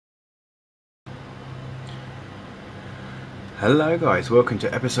Hello guys, welcome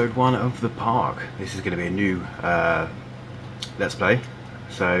to episode 1 of The Park. This is going to be a new Let's Play,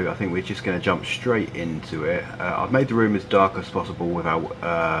 so I think we're just going to jump straight into it. I've made the room as dark as possible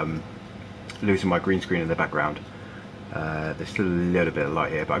without losing my green screen in the background. There's still a little bit of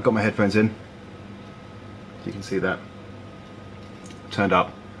light here, but I've got my headphones in. You can see that. Turned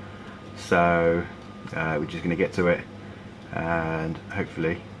up. So we're just going to get to it and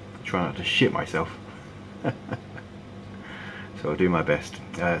hopefully try not to shit myself. So I'll do my best.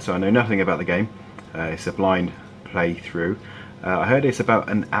 So I know nothing about the game. It's a blind playthrough. I heard it's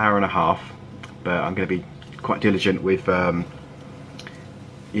about an hour and a half, but I'm going to be quite diligent with,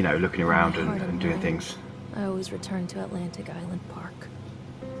 you know, looking around and doing things. I always return to Atlantic Island Park.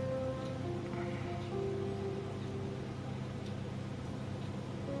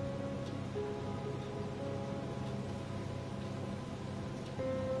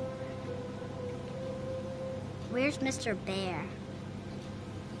 Where's Mr. Bear?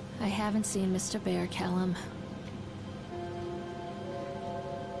 I haven't seen Mr. Bear, Callum.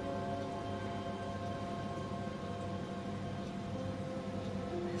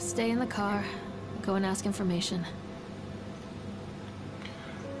 Stay in the car. Go and ask information.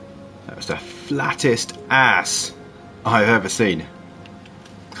 That was the flattest ass I've ever seen.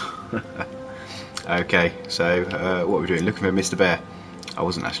 Okay, so what are we doing? Looking for Mr. Bear. I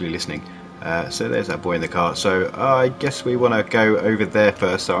wasn't actually listening. So there's that boy in the car. So I guess we want to go over there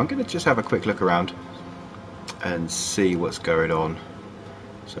first. So I'm going to just have a quick look around and see what's going on.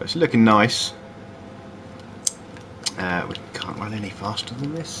 So it's looking nice. We can't run any faster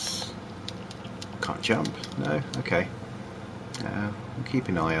than this. Can't jump. No? Okay. We'll keep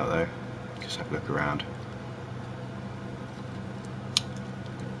an eye out though. Just have a look around.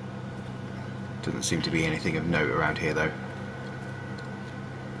 Doesn't seem to be anything of note around here though.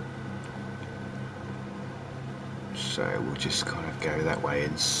 So we'll just kind of go that way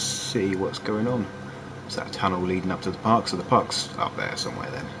and see what's going on. Is that a tunnel leading up to the park? So the park's up there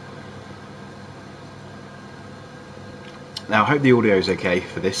somewhere then. Now I hope the audio is okay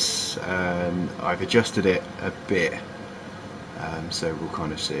for this. I've adjusted it a bit, so we'll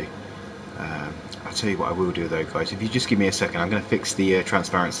kind of see. I'll tell you what I will do though guys, if you just give me a second, I'm going to fix the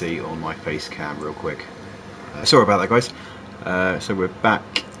transparency on my face cam real quick. Sorry about that guys. So we're back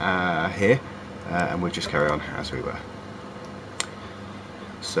here. And we'll just carry on as we were.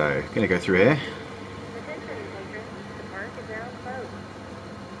 So, going to go through here. Attention patrons, the park is now closed.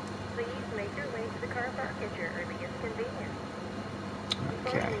 Please make your way to the car park at your earliest convenience.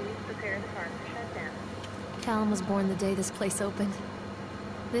 Okay. Please prepare the park for shutdown. Callum was born the day this place opened.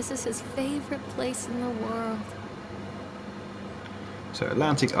 This is his favorite place in the world. So,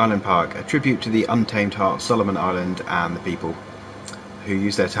 Atlantic Island Park, a tribute to the untamed heart, Solomon Island, and the people who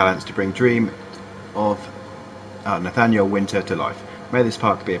use their talents to bring dream of Nathaniel Winter to life. May this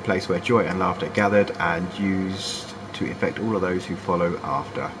park be a place where joy and laughter gathered and used to infect all of those who follow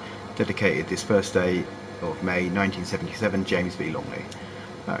after. Dedicated this first day of May 1977, James B. Longley.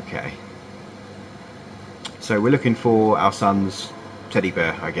 Okay. So we're looking for our son's teddy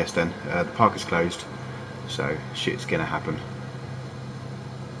bear, I guess then. The park is closed, so shit's gonna happen.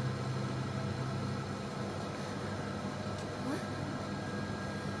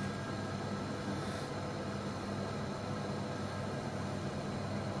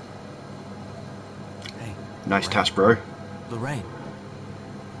 Nice touch, bro. Lorraine.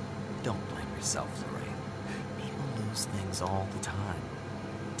 Don't blame yourself, Lorraine. People lose things all the time.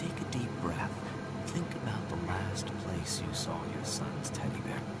 Take a deep breath. Think about the last place you saw your son's teddy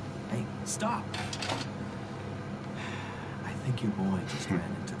bear. Hey, stop! I think your boy just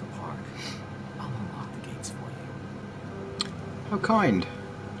ran into the park. I'll unlock the gates for you. How kind.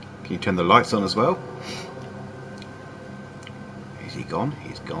 Can you turn the lights on as well? Is he gone?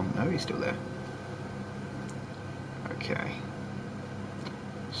 He's gone. No, he's still there. Okay,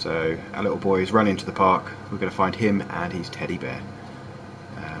 so our little boy is running to the park. We're going to find him and his teddy bear.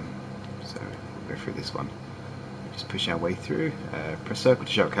 So we'll go through this one. Just push our way through. Press circle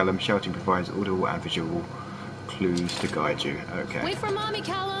to shout Callum. Shouting provides audible and visual clues to guide you. Okay. Wait for Mommy,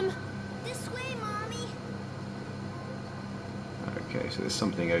 Callum! This way, Mommy. Okay, so there's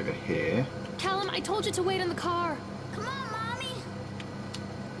something over here. Callum, I told you to wait in the car. Come on, Mommy.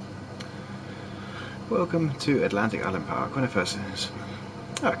 Welcome to Atlantic Island Park. When I first...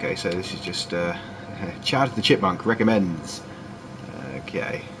 Okay, so this is just Chad the Chipmunk recommends.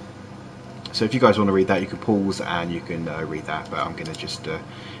 Okay. So if you guys want to read that, you can pause and you can read that, but I'm going to just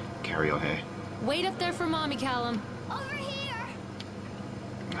carry on here. Wait up there for Mommy, Callum. Over here.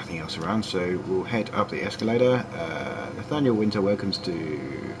 Nothing else around, so we'll head up the escalator. Nathaniel Winter welcomes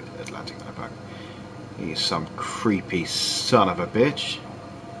to Atlantic Island Park. He's some creepy son of a bitch.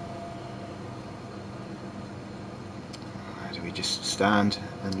 Do we just stand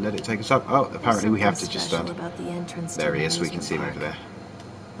and let it take us up? Oh, apparently we have to just stand. About the entrance There to he the is, we can amusement see him park. over there.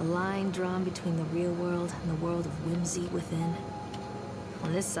 A line drawn between the real world and the world of whimsy within.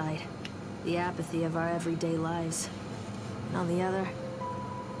 On this side, the apathy of our everyday lives. And on the other,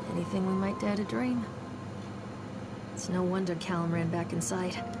 anything we might dare to dream. It's no wonder Callum ran back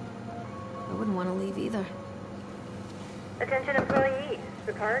inside. I wouldn't want to leave either. Attention employees,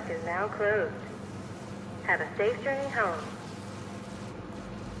 the park is now closed. Have a safe journey home.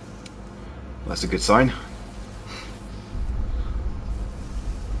 That's a good sign.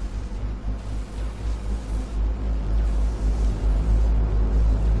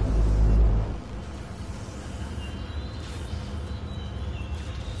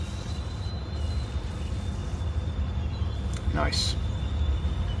 Nice.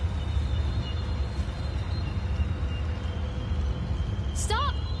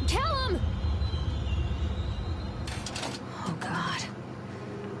 Stop! Callum! Oh God.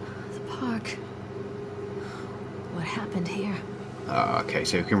 The park. What happened here? Okay,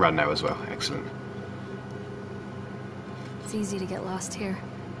 so we can run now as well. Excellent. It's easy to get lost here.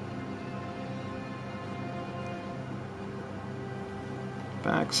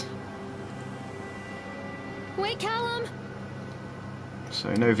 Bags. Wait, Callum!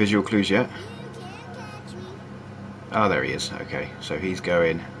 So no visual clues yet. You can't catch me. Oh, there he is. Okay, so he's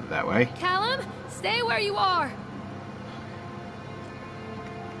going that way. Callum, stay where you are!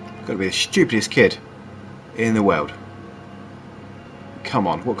 Got to be the stupidest kid in the world. Come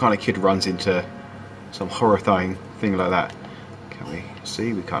on, what kind of kid runs into some horrifying thing like that? Can we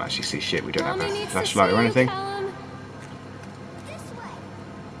see? We can't actually see shit. We don't have Mommy a needs to flashlight see or you, anything. Callum. This way.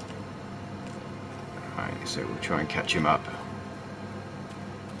 Alright, so we'll try and catch him up.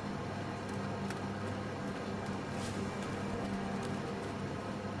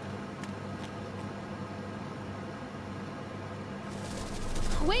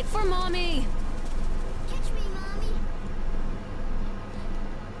 Wait for Mommy! Catch me, Mommy.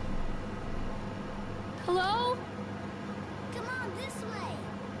 Hello? Come on, this way.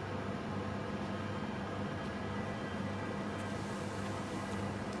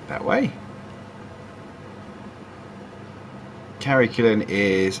 That way. Curriculum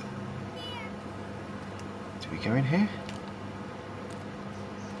is... Do we go in here?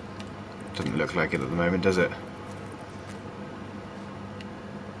 Doesn't look like it at the moment, does it?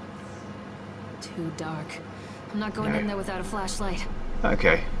 Too dark. I'm not going No. in there without a flashlight.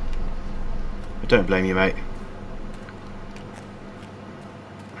 Okay. I don't blame you, mate.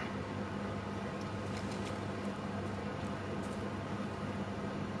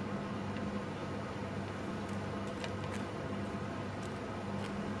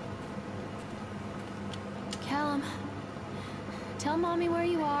 Callum, tell Mommy where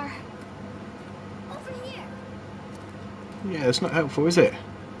you are. Over here. Yeah, it's not helpful, is it?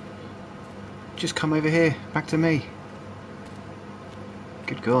 Just come over here, back to me.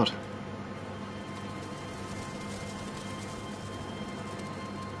 Good God.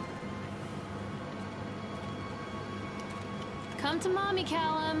 Come to Mommy,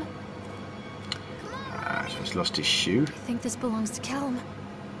 Callum. So he's lost his shoe. I think this belongs to Callum.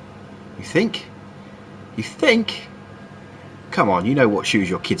 You think? You think? Come on, you know what shoes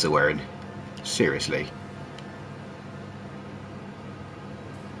your kids are wearing. Seriously.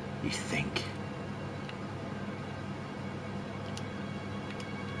 You think?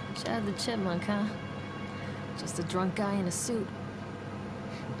 Chad the Chipmunk, huh? Just a drunk guy in a suit.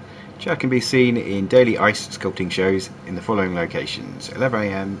 Chad can be seen in daily ice sculpting shows in the following locations: 11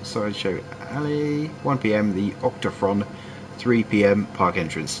 AM Sideshow Alley, 1 PM the Octafron, 3 PM Park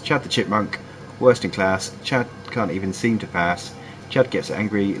Entrance. Chad the Chipmunk, worst in class. Chad can't even seem to pass. Chad gets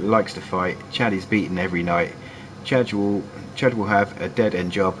angry, likes to fight. Chad is beaten every night. Chad will have a dead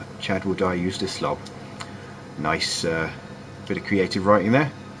end job. Chad will die used as slob. Nice bit of creative writing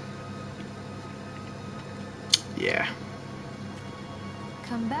there. Yeah.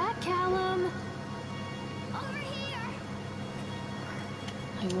 Come back, Callum. Over here.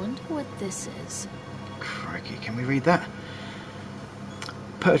 I wonder what this is. Crikey, can we read that?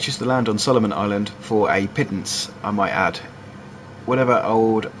 Purchased the land on Solomon Island for a pittance, I might add. Whatever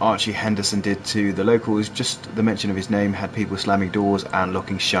old Archie Henderson did to the locals, just the mention of his name had people slamming doors and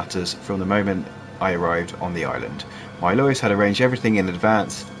locking shutters from the moment I arrived on the island. My lawyers had arranged everything in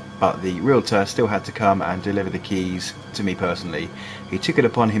advance, but the realtor still had to come and deliver the keys to me personally. He took it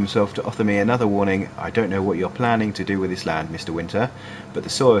upon himself to offer me another warning. I don't know what you're planning to do with this land, Mr. Winter, but the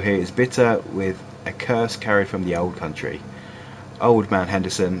soil here is bitter with a curse carried from the old country. Old man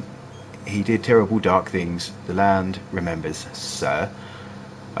Henderson He did terrible dark things. The land remembers, sir.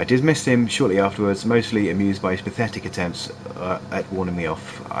 I dismissed him shortly afterwards, mostly amused by his pathetic attempts at warning me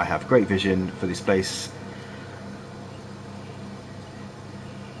off. I have great vision for this place.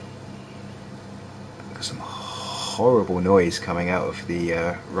 Got some horrible noise coming out of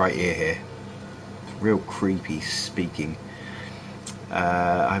the right ear here. Real creepy speaking.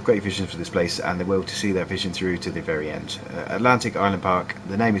 I have great vision for this place and the will to see that vision through to the very end. Atlantic Island Park,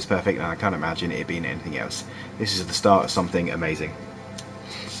 the name is perfect and I can't imagine it being anything else. This is the start of something amazing.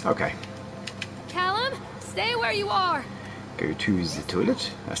 Okay. Callum, stay where you are. Go to the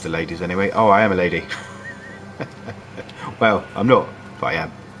toilet. That's the ladies anyway. Oh, I am a lady. Well, I'm not, but I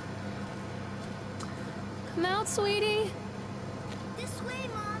am. Come out, sweetie. This way,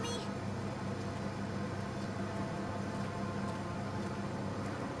 Mommy.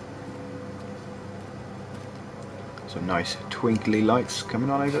 Some nice twinkly lights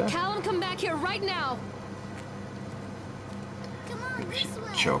coming on over there. Callum, come back here right now. Come on, We this should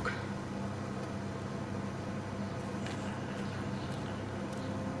way. jog.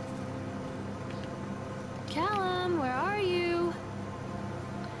 Callum, where are you?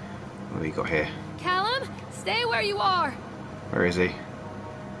 What have we got here? Callum, stay where you are. Where is he?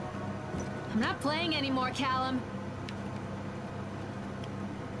 I'm not playing anymore, Callum.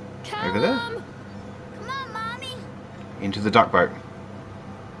 Callum! Over there? Come on, Mommy. Into the duck boat.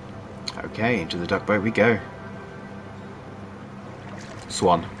 Okay, into the duck boat we go.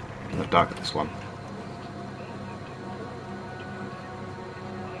 Swan. Not duck, swan.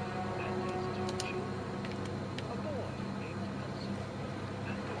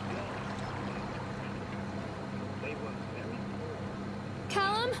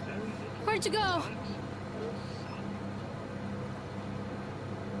 Callum, where'd you go?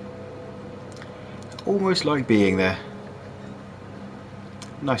 Almost like being there.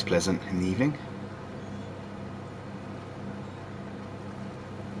 Nice pleasant in the evening.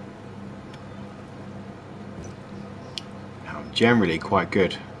 I'm generally quite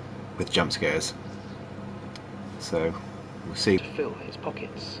good with jump scares. So, we'll see. To fill his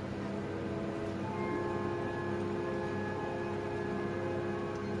pockets.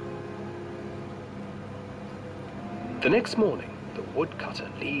 The next morning, the woodcutter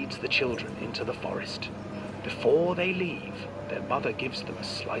leads the children into the forest. Before they leave, their mother gives them a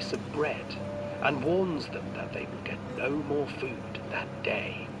slice of bread and warns them that they will get no more food that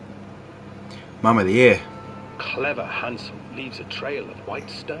day. Mum of the year. Clever Hansel leaves a trail of white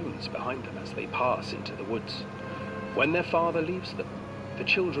stones behind them as they pass into the woods. When their father leaves them, the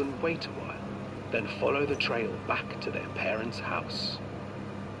children wait a while, then follow the trail back to their parents' house.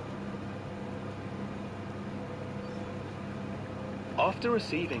 After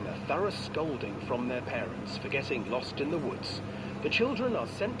receiving a thorough scolding from their parents for getting lost in the woods, the children are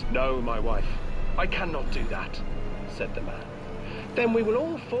sent... "No, my wife, I cannot do that," said the man. "Then we will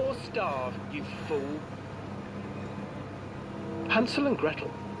all four starve, you fool." Hansel and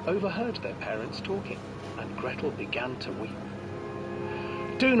Gretel overheard their parents talking, and Gretel began to weep.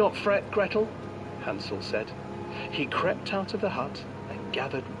 "Do not fret, Gretel," Hansel said. He crept out of the hut and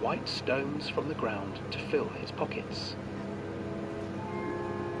gathered white stones from the ground to fill his pockets.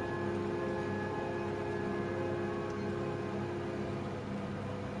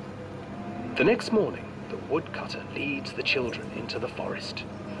 The next morning, the woodcutter leads the children into the forest.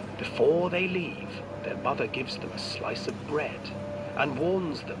 Before they leave, their mother gives them a slice of bread and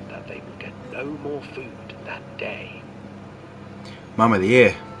warns them that they will get no more food that day. Mum of the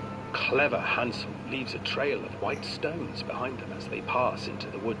year. Clever Hansel leaves a trail of white stones behind them as they pass into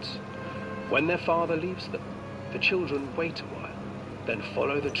the woods. When their father leaves them, the children wait a while, then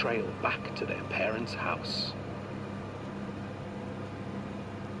follow the trail back to their parents' house.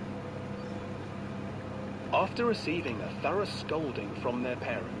 After receiving a thorough scolding from their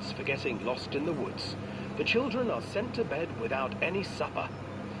parents for getting lost in the woods, the children are sent to bed without any supper.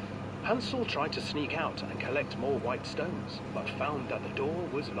 Hansel tried to sneak out and collect more white stones, but found that the door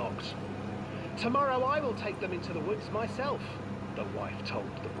was locked. "Tomorrow I will take them into the woods myself," the wife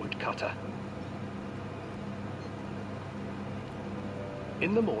told the woodcutter.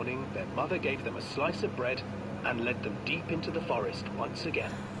 In the morning, their mother gave them a slice of bread and led them deep into the forest once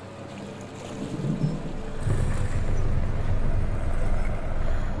again.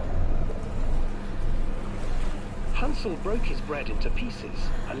 Hansel broke his bread into pieces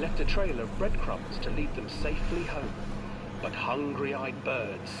and left a trail of breadcrumbs to lead them safely home. But hungry-eyed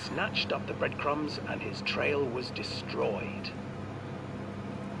birds snatched up the breadcrumbs and his trail was destroyed.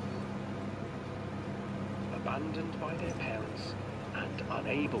 Abandoned by their parents and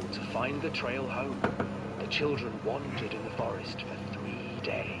unable to find the trail home, the children wandered in the forest for 3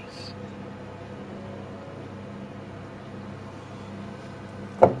 days.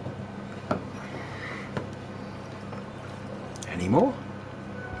 more?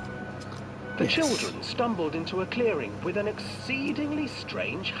 The Yes. children stumbled into a clearing with an exceedingly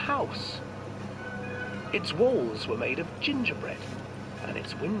strange house. Its walls were made of gingerbread, and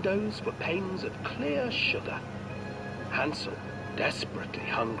its windows were panes of clear sugar. Hansel, desperately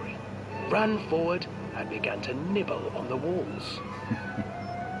hungry, ran forward and began to nibble on the walls.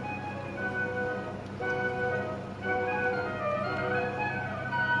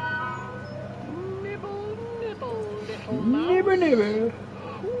 Nibble, nibble, little mouse. Nibble, nibble.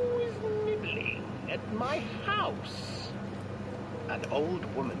 Who's nibbling at my house? An old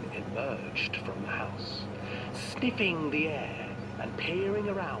woman emerged from the house, sniffing the air and peering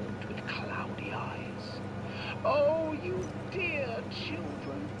around with cloudy eyes. Oh, you dear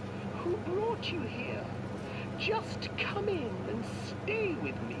children, who brought you here? Just come in and stay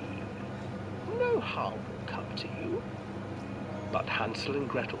with me. No harm will come to you. But Hansel and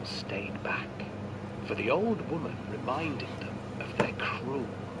Gretel stayed back, for the old woman reminded them of their cruel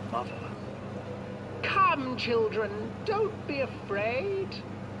mother. Come, children, don't be afraid.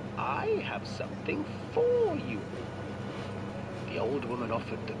 I have something for you. The old woman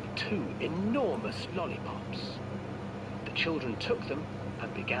offered them 2 enormous lollipops. The children took them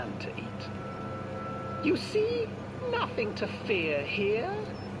and began to eat. You see, nothing to fear here.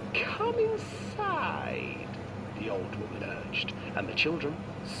 Come inside, the old woman urged, and the children,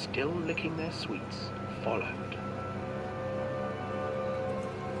 still licking their sweets, followed.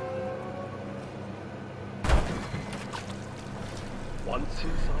 Once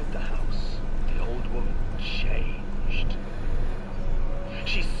inside the house, the old woman changed.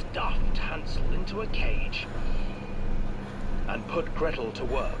 She stuffed Hansel into a cage and put Gretel to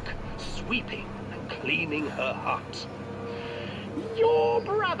work, sweeping and cleaning her hut. Your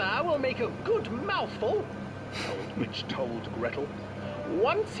brother will make a good mouthful, the old witch told Gretel.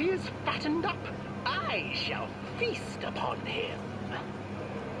 Once he is fattened up, I shall feast upon him.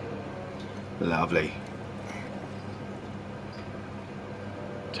 Lovely.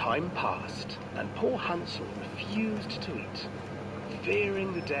 Time passed, and poor Hansel refused to eat,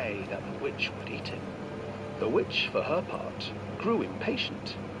 fearing the day that the witch would eat him. The witch, for her part, grew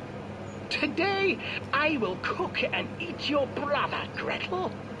impatient. Today I will cook and eat your brother,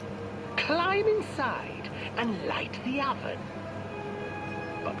 Gretel. Climb inside and light the oven.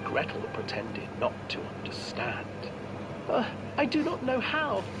 But Gretel pretended not to understand. I do not know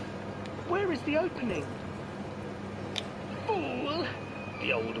how. Where is the opening? Fool,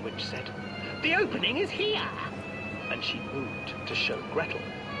 the old witch said. The opening is here. And she moved to show Gretel.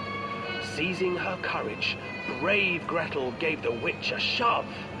 Seizing her courage, brave Gretel gave the witch a shove,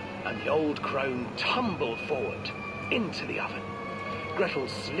 and the old crone tumbled forward into the oven. Gretel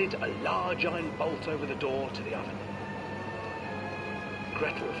slid a large iron bolt over the door to the oven.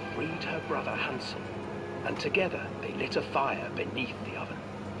 Gretel freed her brother Hansel, and together they lit a fire beneath the oven.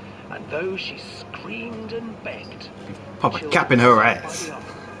 And though she screamed and begged, Pop a children cap in her sat by ass. the oven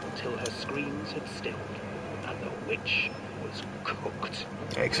until her screams had stilled, and the witch was cooked.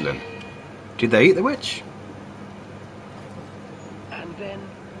 Excellent. Did they eat the witch? And then,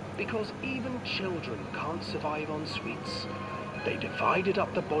 because even children can't survive on sweets, they divided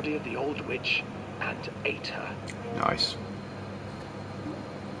up the body of the old witch and ate her. Nice.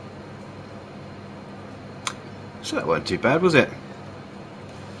 So that weren't too bad, was it?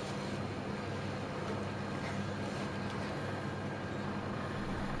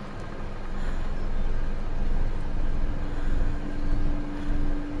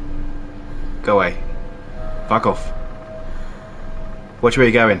 Go away. Fuck off. Watch where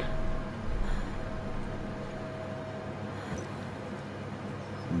you're going.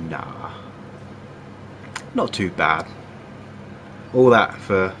 Nah. Not too bad. All that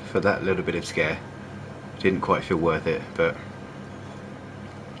for that little bit of scare. Didn't quite feel worth it, but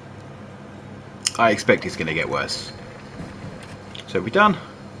I expect it's going to get worse. So we're done.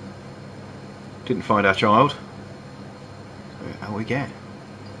 Didn't find our child. So how we get?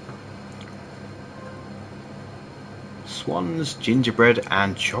 Swans, gingerbread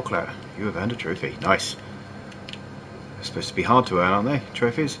and chocolate. You have earned a trophy. Nice. They're supposed to be hard to earn, aren't they?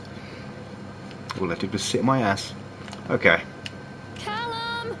 Trophies? All I did was sit on my ass. Okay.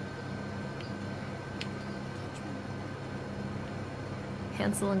 Callum!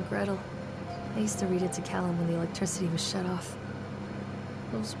 Hansel and Gretel. I used to read it to Callum when the electricity was shut off.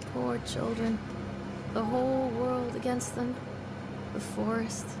 Those poor children. The whole world against them. The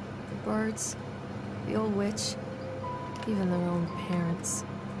forest, the birds, the old witch, even their own parents.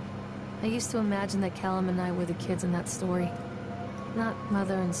 I used to imagine that Callum and I were the kids in that story. Not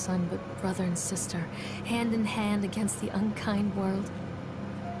mother and son, but brother and sister, hand in hand against the unkind world.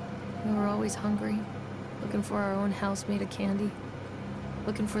 We were always hungry, Looking for our own house made of candy.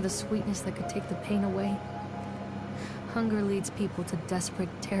 Looking for the sweetness that could take the pain away. Hunger leads people to desperate,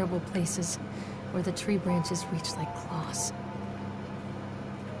 terrible places where the tree branches reach like claws.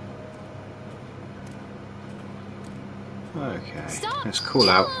 Okay, Stop! let's call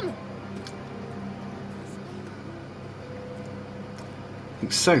out. Kill him! I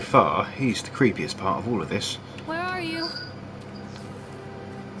think so far he's the creepiest part of all of this. Where are you?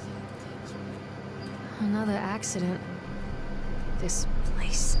 Another accident. This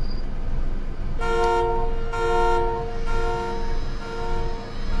place.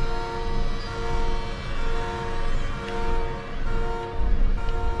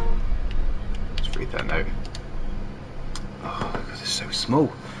 Let's read that note. Oh, because it's so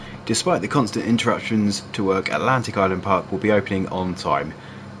small. Despite the constant interruptions to work, Atlantic Island Park will be opening on time.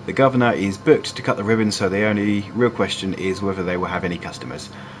 The governor is booked to cut the ribbon, so the only real question is whether they will have any customers.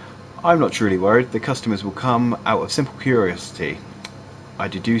 I'm not truly worried. The customers will come out of simple curiosity. I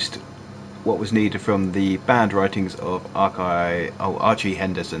deduced what was needed from the banned writings of Archie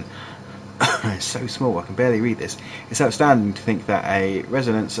Henderson. It's so small, I can barely read this. It's outstanding to think that a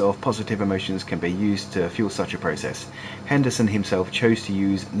resonance of positive emotions can be used to fuel such a process. Henderson himself chose to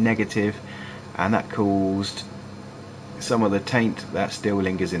use negative, and that caused some of the taint that still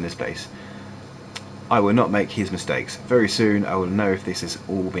lingers in this place. I will not make his mistakes. Very soon I will know if this has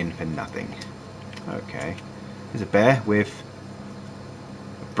all been for nothing. Okay. There's a bear with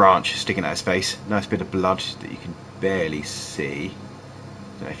a branch sticking out his face. Nice bit of blood that you can barely see.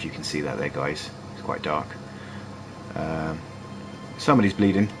 Don't know if you can see that there, guys. It's quite dark. Somebody's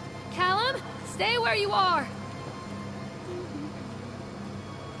bleeding. Callum, stay where you are.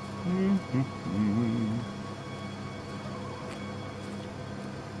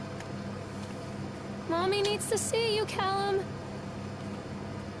 Mommy needs to see you, Callum.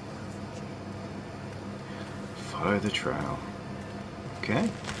 Follow the trail. Okay.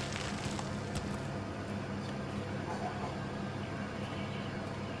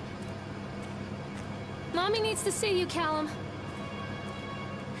 Mommy needs to see you, Callum.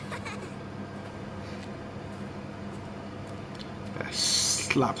 Better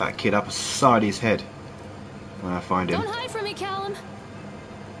slap that kid up aside his head when I find him. Don't hide from me, Callum.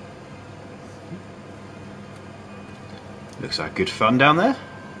 Looks like good fun down there.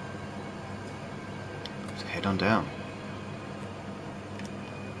 Let's head on down.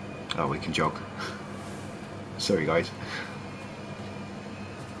 Oh, we can jog. Sorry, guys.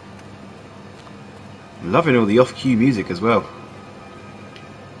 I'm loving all the off-cue music as well.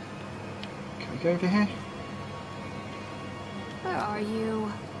 Can we go over here? Where are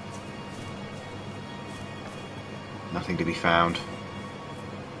you? Nothing to be found.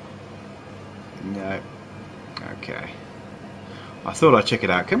 No. Okay. I thought I'd check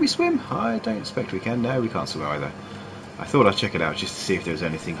it out. Can we swim? I don't expect we can. No, we can't swim either. I thought I'd check it out just to see if there was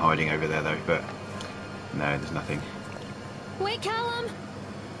anything hiding over there though, but no, there's nothing. Wait, Callum.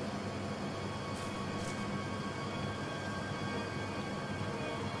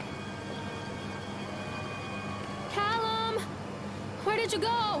 Callum, where did you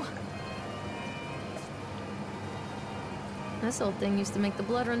go? This old thing used to make the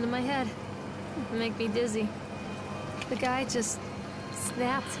blood run to my head. Make me dizzy. The guy just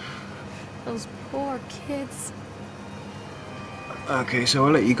snapped. Those poor kids. Okay, so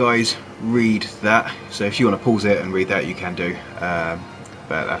I'll let you guys read that. So if you want to pause it and read that, you can do. But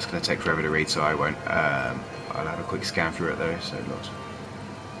that's going to take forever to read, so I won't. I'll have a quick scan through it though. So lots.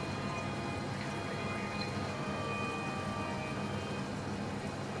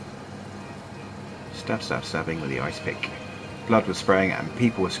 Stab, stab, stabbing with the ice pick. Blood was spraying and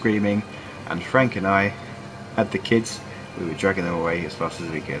people were screaming, and Frank and I had the kids. We were dragging them away as fast as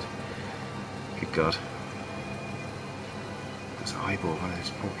we could. Good God. This eyeball of one of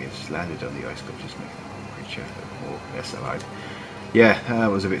those poor kids landed on the ice cliff, just making the whole creature more less alive. Yeah, that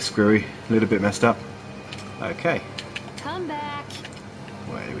was a bit screwy, a little bit messed up. Okay, Come back.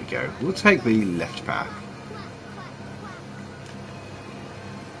 where do we go? We'll take the left path.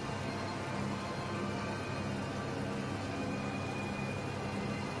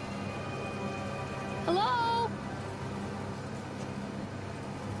 Hello?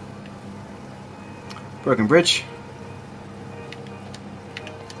 Broken bridge.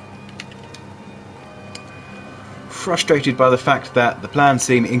 Frustrated by the fact that the plans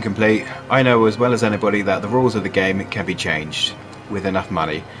seem incomplete, I know as well as anybody that the rules of the game can be changed with enough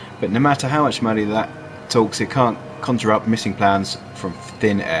money, but no matter how much money that talks, it can't conjure up missing plans from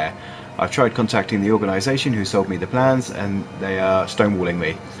thin air. I've tried contacting the organisation who sold me the plans, and they are stonewalling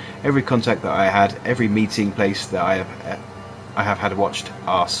me. Every contact that I had, every meeting place that I have had watched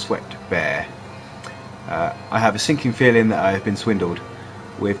are swept bare. I have a sinking feeling that I have been swindled.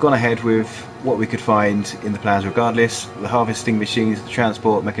 We've gone ahead with what we could find in the plans regardless, the harvesting machines, the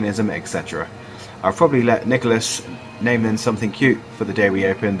transport mechanism, etc. I'll probably let Nicholas name them something cute for the day we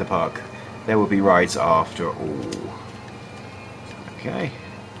open the park. There will be rides after all. Okay.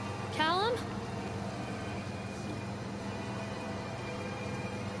 Callum?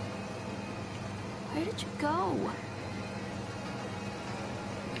 Where did you go?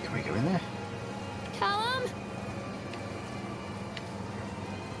 Can we go in there? Callum?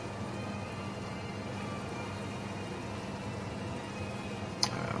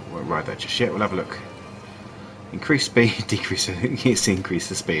 Won't ride that just yet. We'll have a look. Increase speed, decrease. Yes, increase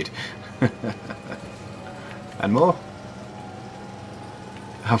the speed. And more.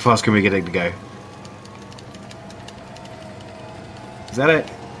 How fast can we get it to go? Is that it?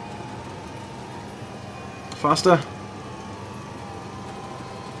 Faster?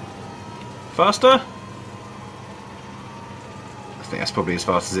 Faster? I think that's probably as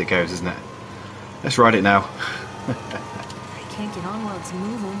fast as it goes, isn't it? Let's ride it now. I can't get on while it's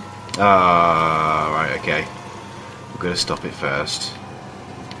moving. Ah, right, okay. We're going to stop it first.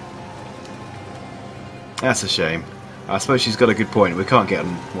 That's a shame. I suppose she's got a good point. We can't get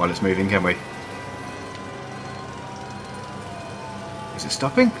on while it's moving, can we? Is it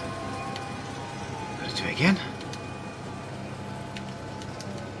stopping? Let's do it again.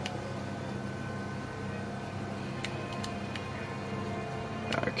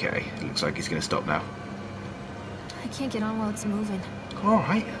 Okay, it looks like he's going to stop now. I can't get on while it's moving.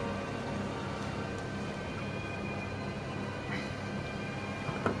 Alright.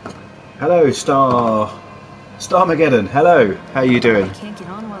 Hello, Starmageddon. Hello, how you doing? I can't get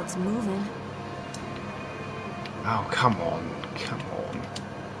on while it's moving. Oh, come on, come on.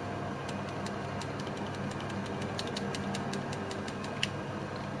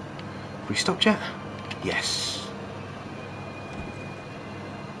 Have we stopped yet? Yes.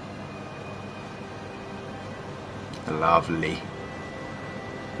 Lovely.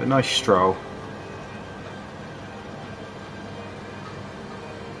 A nice stroll.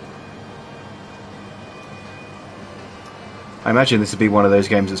 I imagine this would be one of those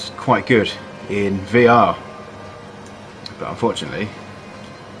games that's quite good in VR. But unfortunately,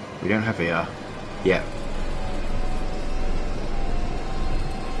 we don't have VR yet.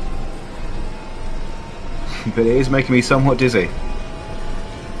 But it is making me somewhat dizzy.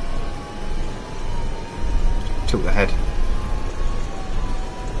 Tilt the head.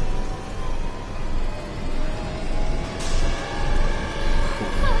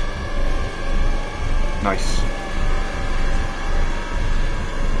 Nice.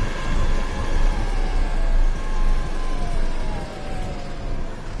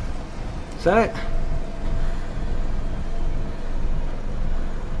 Is that it?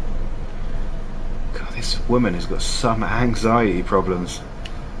 God, this woman has got some anxiety problems.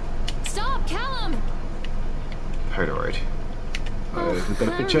 Stop, Callum! Polaroid. We've got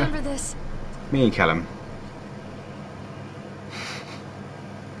a I picture. remember this. Me and Callum.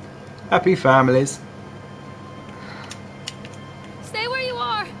 Happy families. Stay where you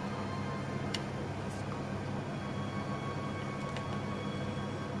are.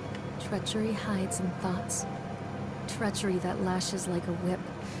 Treachery hides in thoughts. Treachery that lashes like a whip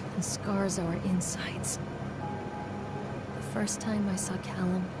and scars our insides. The first time I saw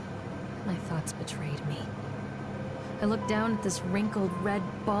Callum, my thoughts betrayed me. I looked down at this wrinkled, red,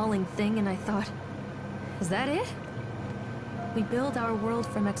 bawling thing and I thought, is that it? We build our world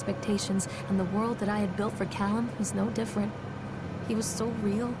from expectations, and the world that I had built for Callum was no different. He was so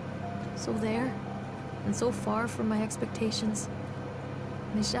real, so there, and so far from my expectations.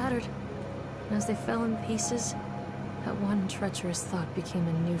 They shattered, and as they fell in pieces, that one treacherous thought became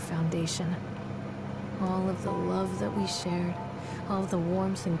a new foundation. All of the love that we shared, all of the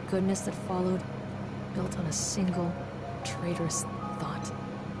warmth and goodness that followed, built on a single, traitorous thought.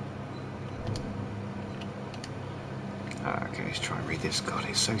 Okay, let's try and read this. God,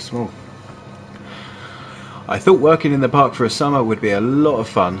 it's so small. I thought working in the park for a summer would be a lot of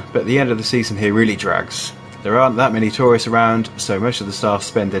fun, but the end of the season here really drags. There aren't that many tourists around, so most of the staff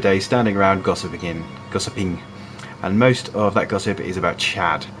spend their day standing around gossiping, and most of that gossip is about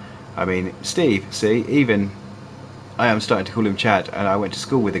Chad. I mean, Steve, see, even I am starting to call him Chad, and I went to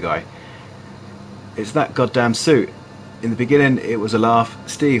school with the guy. It's that goddamn suit. In the beginning, it was a laugh.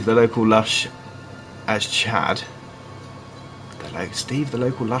 Steve, the local lush, as Chad. Steve, the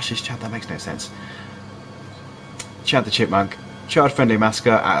local lush, is Chad. That makes no sense. Chad the Chipmunk, child-friendly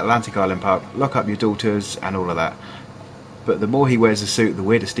mascot at Atlantic Island Park. Lock up your daughters and all of that. But the more he wears the suit, the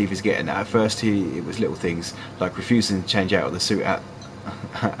weirder Steve is getting. At first, it was little things like refusing to change out of the suit at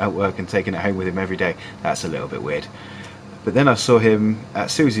at work and taking it home with him every day. That's a little bit weird. But then I saw him at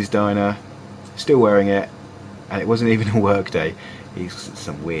Susie's diner, still wearing it, and it wasn't even a work day. He's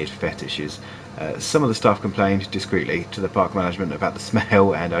some weird fetishes. Some of the staff complained discreetly to the park management about the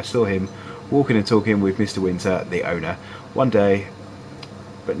smell, and I saw him walking and talking with Mr. Winter, the owner, one day,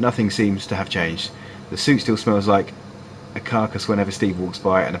 but nothing seems to have changed. The suit still smells like a carcass whenever Steve walks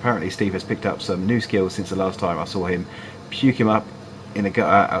by, and apparently Steve has picked up some new skills since the last time I saw him puke him up in a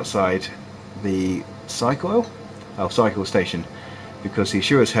gutter outside the cycle station, because he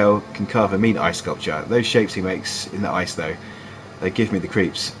sure as hell can carve a mean ice sculpture. Those shapes he makes in the ice, though, they give me the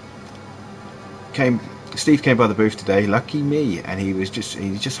creeps. Steve came by the booth today, lucky me, and he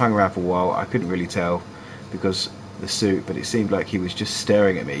just hung around for a while. I couldn't really tell because the suit, but it seemed like he was just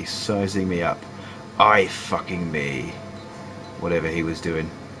staring at me, sizing me up. I fucking me. Whatever he was doing.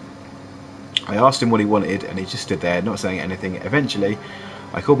 I asked him what he wanted, and he just stood there, not saying anything. Eventually,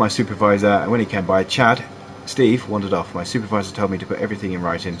 I called my supervisor, and when he came by, Steve wandered off. My supervisor told me to put everything in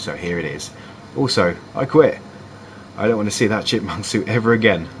writing, so here it is. Also, I quit. I don't want to see that chipmunk suit ever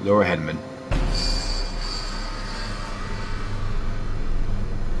again. Laura Henman.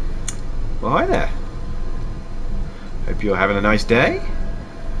 Well, hi there. Hope you're having a nice day.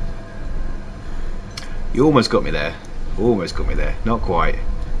 You almost got me there. Almost got me there. Not quite.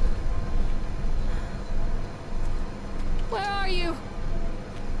 Where are you?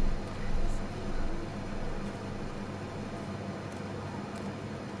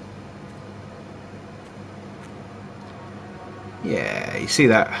 Yeah, you see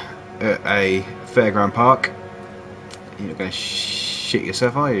that at a fairground park? You're not going to shit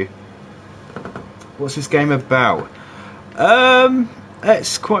yourself, are you? What's this game about?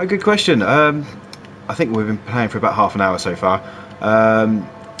 That's quite a good question. I think we've been playing for about half an hour so far.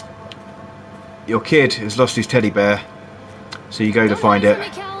 Your kid has lost his teddy bear, so you go to find it.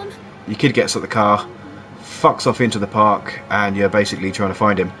 Your kid gets at the car, fucks off into the park, and you're basically trying to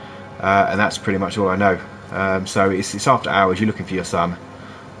find him. And that's pretty much all I know. So it's after hours, you're looking for your son,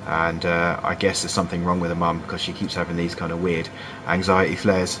 and I guess there's something wrong with the mum because she keeps having these kind of weird anxiety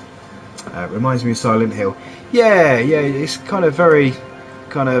flares. Reminds me of Silent Hill. Yeah, it's kind of very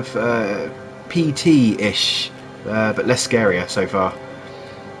kind of PT-ish, but less scarier so far.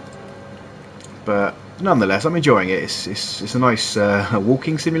 But nonetheless, I'm enjoying it. It's a nice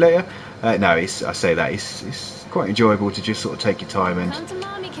walking simulator. No, I say that it's quite enjoyable to just sort of take your time and Come to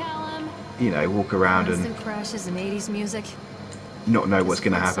mommy, Callum. you know, walk around and Constant crashes and 80s music. not know what's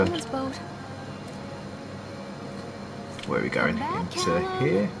going to happen. Someone's boat. Where are we going? Come back, Into Callum.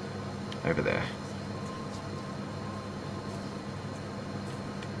 here? Over there.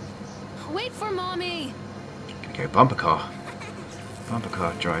 Wait for mommy. Gonna go bumper car. Bumper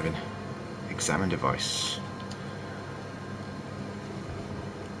car driving. Examine device.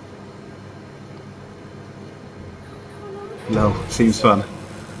 No, seems fun.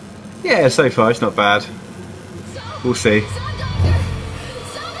 Yeah, so far it's not bad. We'll see.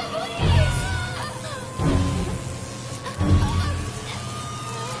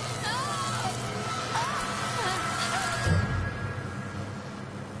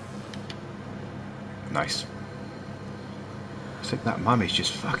 Nice. I think that mummy's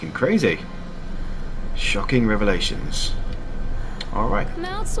just fucking crazy. Shocking revelations. Alright, Come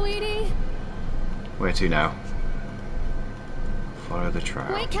out, sweetie. where to now? Follow the trail.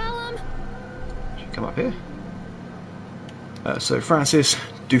 Wait, Callum. Should we come up here? So Francis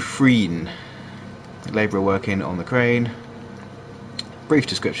Dufresne, labourer working on the crane. Brief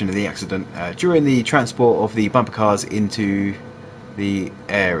description of the accident. During the transport of the bumper cars into the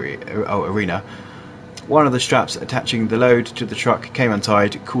arena, one of the straps attaching the load to the truck came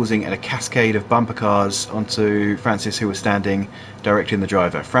untied, causing a cascade of bumper cars onto Francis, who was standing directing the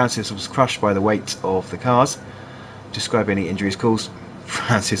driver. Francis was crushed by the weight of the cars. Describe any injuries caused.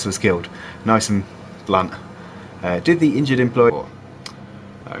 Francis was killed. Nice and blunt. Did the injured employee...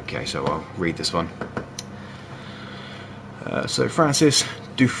 Okay, so I'll read this one. So Francis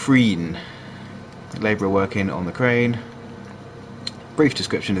Dufresne, labourer working on the crane. Brief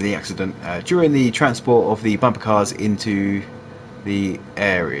description of the accident. During the transport of the bumper cars into the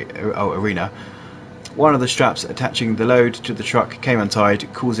arena, one of the straps attaching the load to the truck came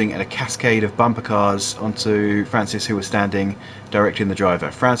untied, causing a cascade of bumper cars onto Francis, who was standing directing the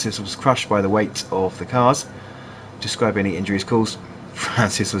driver. Francis was crushed by the weight of the cars. Describe any injuries caused.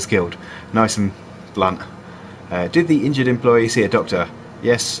 Francis was killed. Nice and blunt. Did the injured employee see a doctor?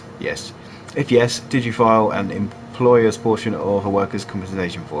 Yes. If yes, did you file an employer's portion of a workers'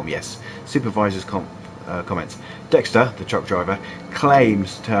 compensation form? Yes. Supervisor's comments. Dexter, the truck driver,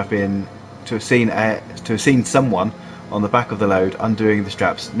 claims to have seen someone on the back of the load, undoing the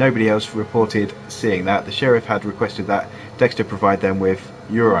straps. Nobody else reported seeing that. The sheriff had requested that Dexter provide them with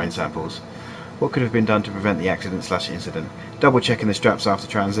urine samples. What could have been done to prevent the accident/incident? Double checking the straps after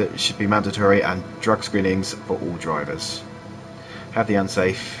transit should be mandatory, and drug screenings for all drivers. Have the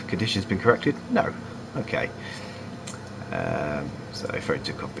unsafe conditions been corrected? No. Okay. So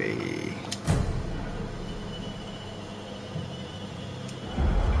photocopy.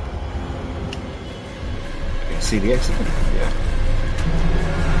 See the accident? Yeah.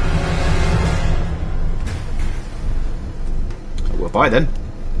 Well, bye then.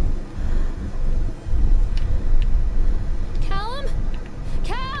 Callum?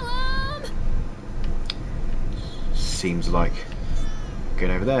 Callum! Seems like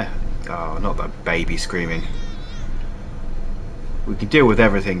going over there. Oh, not that baby screaming. We can deal with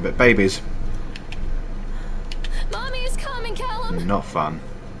everything, but babies. Mommy is coming, Callum! Not fun.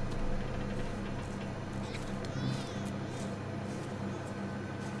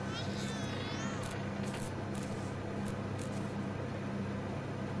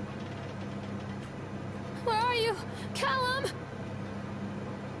 Where are you? Callum!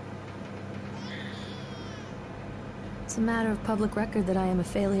 It's a matter of public record that I am a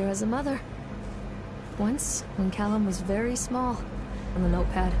failure as a mother. Once, when Callum was very small, on the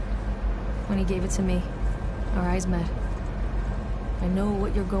notepad, when he gave it to me, our eyes met. I know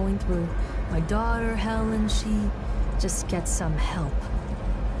what you're going through. My daughter, Helen, she just gets some help.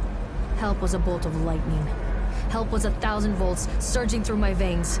 Help was a bolt of lightning. Help was 1,000 volts surging through my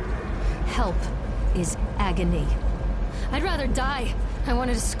veins. Help is agony. I'd rather die. I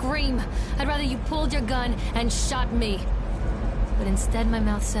wanted to scream. I'd rather you pulled your gun and shot me. But instead my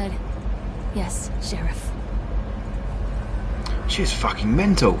mouth said, yes, Sheriff. She's fucking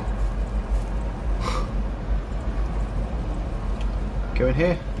mental. Go in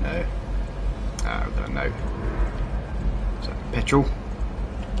here? No. Oh, no. Is that petrol?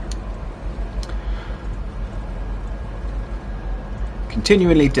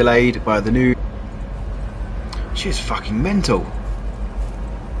 Continually delayed by the new... She's fucking mental.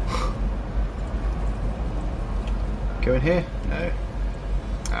 Go in here? No.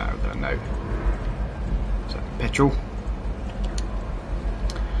 Oh, no. Is that petrol?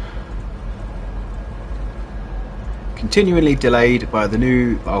 Continually delayed by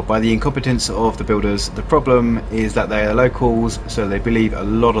the incompetence of the builders. The problem is that they are locals, so they believe a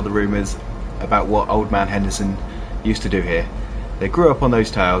lot of the rumours about what Old Man Henderson used to do here. They grew up on those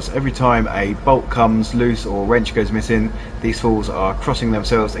tales. Every time a bolt comes loose or wrench goes missing, these fools are crossing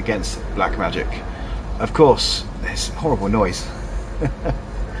themselves against black magic. Of course, there's horrible noise.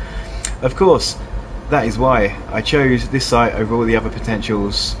 Of course, that is why I chose this site over all the other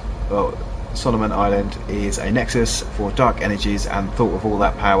potentials. Well, Solomon Island is a nexus for dark energies, and thought of all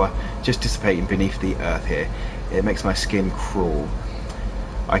that power just dissipating beneath the earth here. It makes my skin crawl.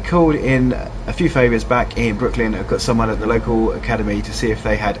 I called in a few favours back in Brooklyn. I've got someone at the local academy to see if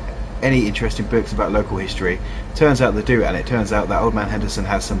they had any interesting books about local history. Turns out they do, and it turns out that Old Man Henderson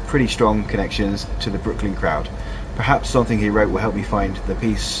has some pretty strong connections to the Brooklyn crowd. Perhaps something he wrote will help me find the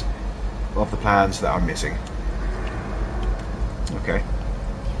piece of the plans that I'm missing. Okay.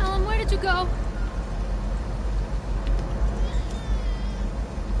 Callum, where did you go?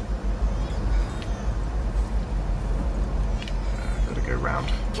 Gotta go round.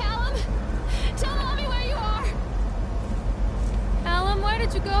 Callum! Tell Mommy where you are! Callum, where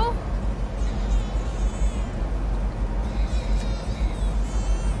did you go?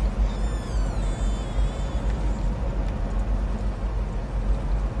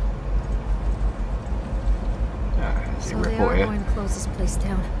 So they are going to close this place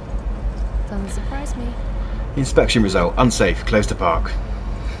down. Doesn't surprise me. Inspection result: unsafe, close to park.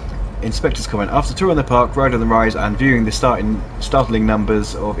 Inspector's comment: after touring the park, riding the rides, and viewing the startling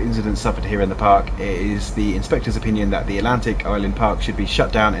numbers of incidents suffered here in the park, it is the inspector's opinion that the Atlantic Island Park should be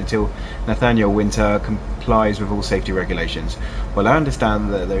shut down until Nathaniel Winter complies with all safety regulations. While I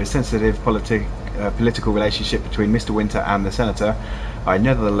understand that there is sensitive political relationship between Mr. Winter and the Senator, I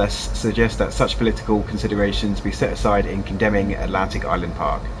nevertheless suggest that such political considerations be set aside in condemning Atlantic Island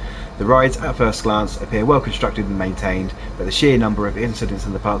Park. The rides, at first glance, appear well constructed and maintained, but the sheer number of incidents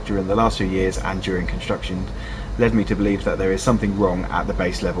in the park during the last few years and during construction led me to believe that there is something wrong at the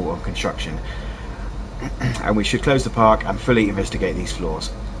base level of construction, and we should close the park and fully investigate these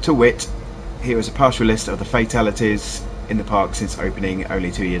flaws. To wit, here is a partial list of the fatalities in the park since opening only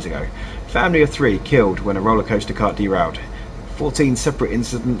 2 years ago. Family of 3 killed when a roller coaster cart derailed. 14 separate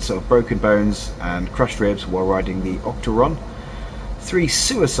incidents of broken bones and crushed ribs while riding the Octoron. 3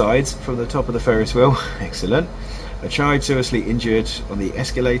 suicides from the top of the Ferris wheel. Excellent. A child seriously injured on the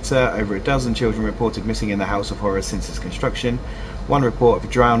escalator. Over a dozen children reported missing in the House of Horrors since its construction. One report of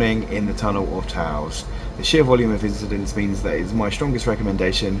drowning in the Tunnel of Towers. The sheer volume of incidents means that it is my strongest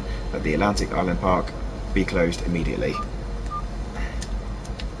recommendation that the Atlantic Island Park be closed immediately.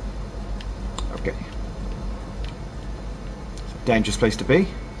 Okay. It's a dangerous place to be.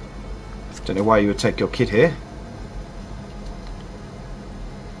 Don't know why you would take your kid here.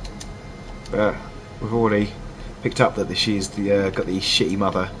 But we've already picked up that she's got the Shitty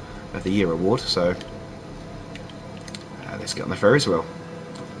Mother of the Year award, so let's get on the Ferris wheel.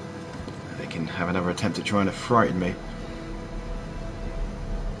 They can have another attempt at trying to frighten me.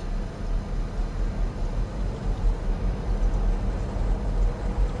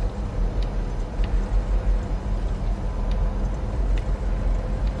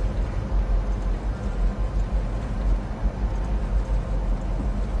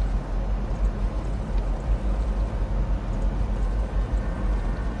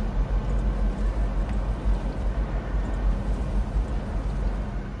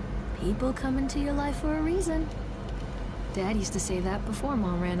 People come into your life for a reason. Dad used to say that before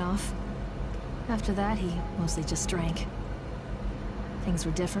Mom ran off. After that, he mostly just drank. Things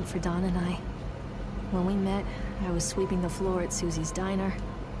were different for Don and I. When we met, I was sweeping the floor at Susie's diner.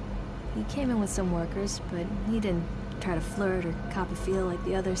 He came in with some workers, but he didn't try to flirt or cop a feel like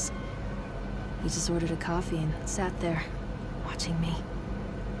the others. He just ordered a coffee and sat there, watching me.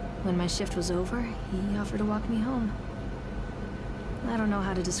 When my shift was over, he offered to walk me home. I don't know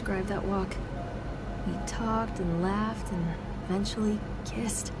how to describe that walk. We talked and laughed and eventually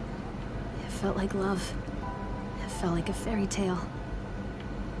kissed. It felt like love. It felt like a fairy tale.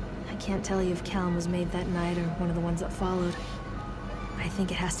 I can't tell you if Callum was made that night or one of the ones that followed. I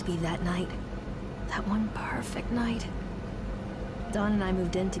think it has to be that night. That one perfect night. Dawn and I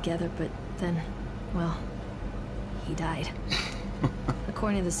moved in together, but then, well, he died.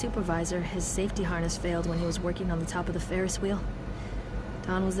 According to the supervisor, his safety harness failed when he was working on the top of the Ferris wheel.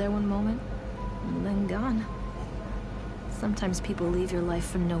 Don was there one moment, and then gone. Sometimes people leave your life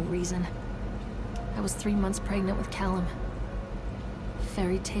for no reason. I was 3 months pregnant with Callum.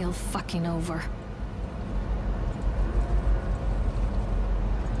 Fairy tale fucking over.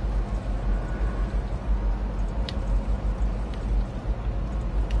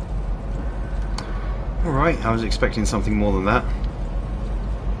 Alright, I was expecting something more than that.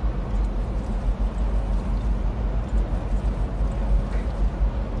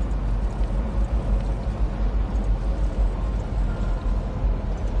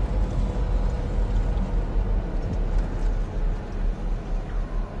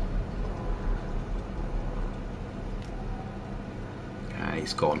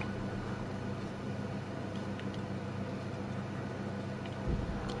 He's gone.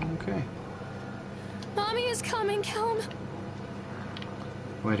 Okay. Mommy is coming, Callum.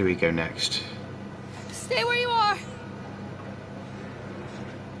 Where do we go next? Stay where you are.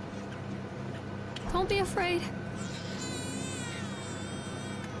 Don't be afraid.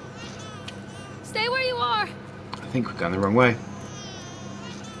 Stay where you are. I think we're going the wrong way.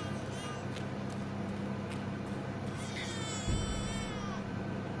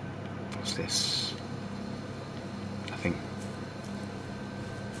 What's this? Nothing.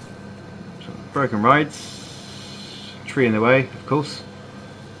 So, broken rides. Tree in the way, of course.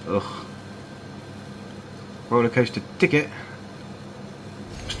 Ugh. Roller coaster ticket.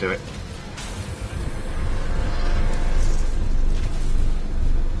 Let's do it.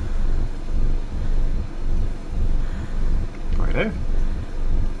 Righto. Did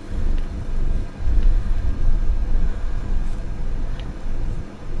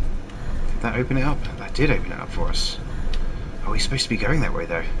that open it up? That did open it up for us. Are we supposed to be going that way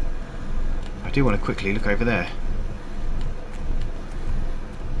though? I do want to quickly look over there.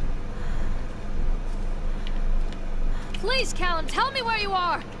 Please, Callum, tell me where you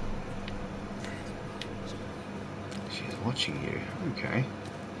are. She's watching you. Okay.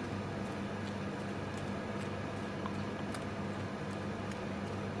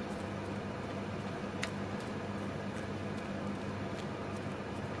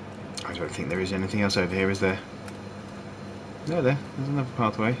 I don't think there is anything else over here, is there? No, there's another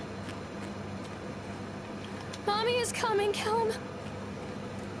pathway. Mommy is coming, Callum.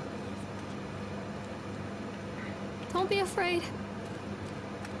 Don't be afraid.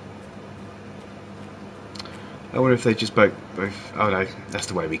 I wonder if they just both. Oh no, that's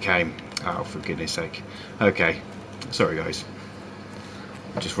the way we came. Oh, for goodness sake. Okay. Sorry, guys.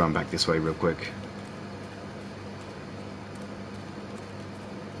 I'll just run back this way real quick.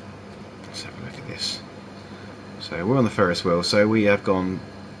 Let's have a look at this. So we're on the Ferris wheel. So we have gone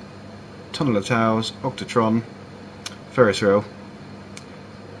Tunnel of Towers, Octatron, Ferris wheel,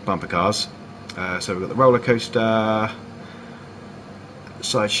 bumper cars. So we've got the roller coaster,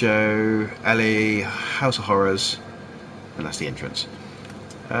 sideshow, alley, house of horrors, and that's the entrance.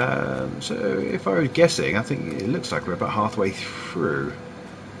 So if I was guessing, I think it looks like we're about halfway through.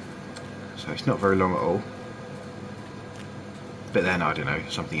 So it's not very long at all. But then, I don't know,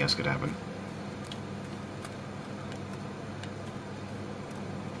 something else could happen.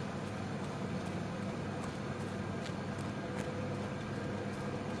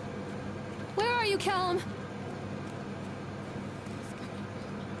 Where are you, Callum?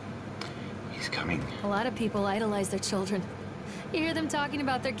 He's coming. A lot of people idolize their children. You hear them talking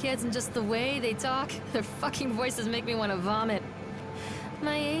about their kids and just the way they talk, their fucking voices make me want to vomit.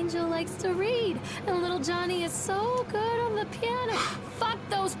 My angel likes to read, and little Johnny is so good on the piano. Fuck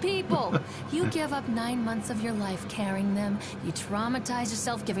those people! You give up 9 months of your life carrying them, you traumatize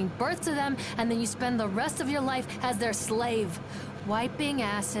yourself giving birth to them, and then you spend the rest of your life as their slave. Wiping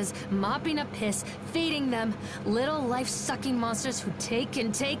asses, mopping up piss, feeding them. Little life-sucking monsters who take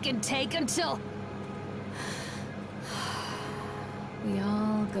and take and take until... we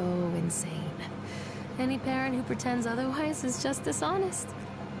all go insane. Any parent who pretends otherwise is just dishonest.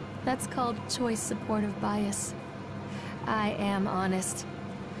 That's called choice supportive bias. I am honest.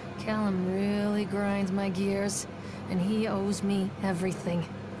 Callum really grinds my gears, and he owes me everything.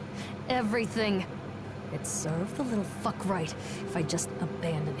 Everything. It'd serve the little fuck right if I just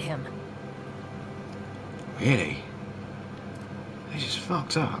abandoned him. Really? They just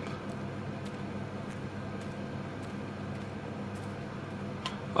fucked up.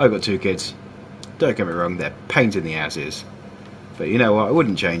 I've got 2 kids. Don't get me wrong, they're pains in the asses. But you know what, I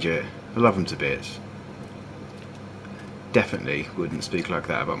wouldn't change it. I love them to bits. Definitely wouldn't speak like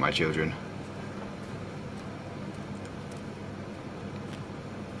that about my children.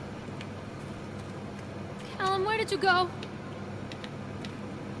 Callum, where did you go?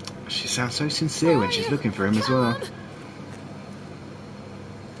 She sounds so sincere when she's looking for him as well.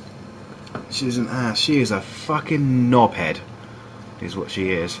 She's an ass. She is a fucking knobhead, is what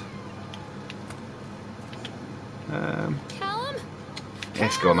she is. Callum?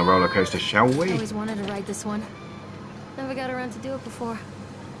 Let's go on the roller coaster, shall I we? always wanted to ride this one. Never got around to do it before.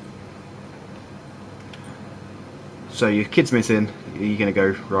 So your kid's missing. You're gonna go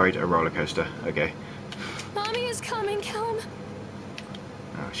ride a roller coaster. Okay. Mommy is coming, Callum.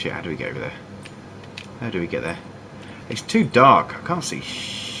 Oh shit! How do we get over there? How do we get there? It's too dark. I can't see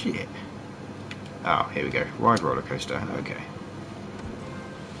shit. Oh, here we go. Ride roller coaster. Okay.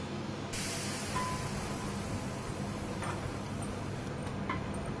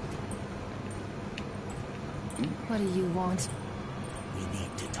 What do you want? We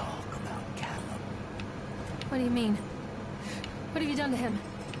need to talk about Callum. What do you mean? What have you done to him?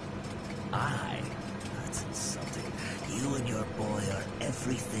 That's insulting. You and your boy are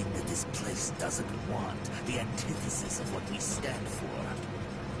everything that this place doesn't want. The antithesis of what we stand for.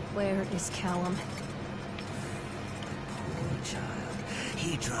 Where is Callum? Poor child.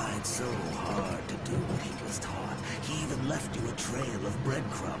 He tried so hard to do what he was taught. He even left you a trail of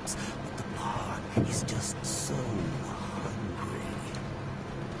breadcrumbs. But the park is just so hungry.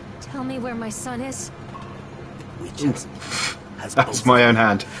 Tell me where my son is. Which has That's my own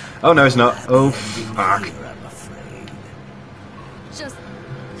hand. Oh no, it's not. Oh fuck! Here, I'm afraid. Just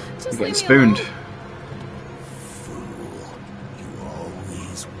You're leave getting me spooned. alone. Fool, you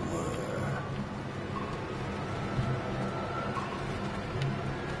always were.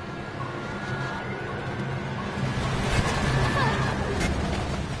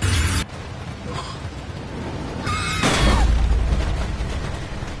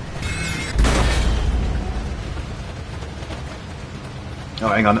 Oh,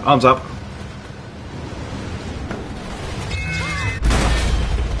 hang on. Arms up.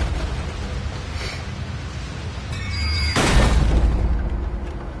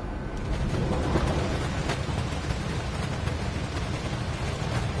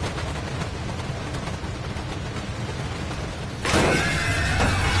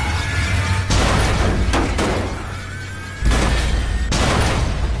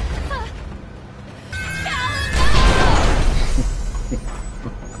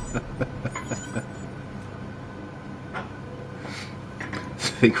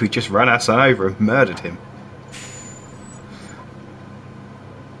 I think we just ran our son over and murdered him.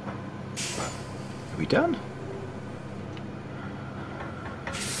 Are we done?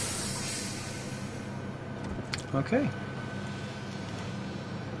 Okay.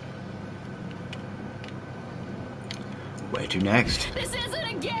 Where to next? This isn't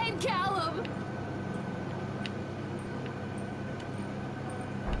a game, Callum!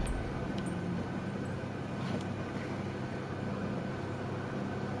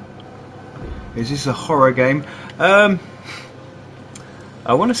 Is this a horror game? I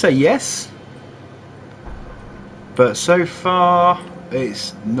want to say yes, but so far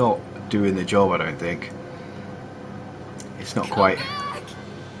it's not doing the job. I don't think it's not quite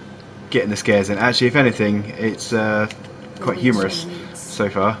getting the scares in. Actually, if anything, it's quite humorous so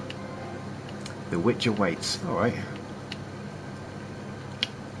far. The witch awaits. All right.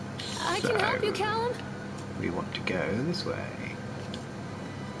 I can help you, Callum. We want to go this way.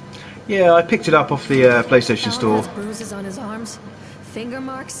 Yeah, I picked it up off the PlayStation Callum Store. has bruises on his arms, finger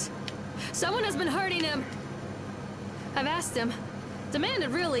marks. Someone has been hurting him. I've asked him, demanded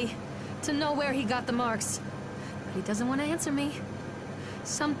really, to know where he got the marks. But he doesn't want to answer me.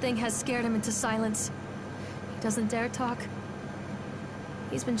 Something has scared him into silence. He doesn't dare talk.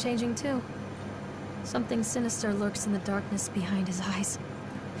 He's been changing too. Something sinister lurks in the darkness behind his eyes.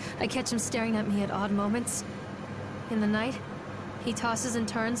 I catch him staring at me at odd moments. In the night, he tosses and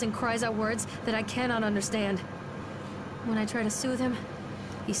turns and cries out words that I cannot understand. When I try to soothe him,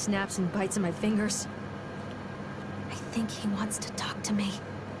 he snaps and bites at my fingers. I think he wants to talk to me.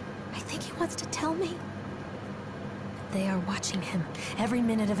 I think he wants to tell me. They are watching him every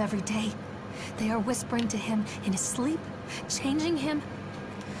minute of every day. They are whispering to him in his sleep, changing him.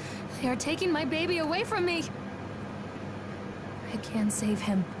 They are taking my baby away from me. I can save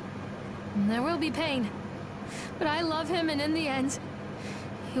him. There will be pain. But I love him, and in the end,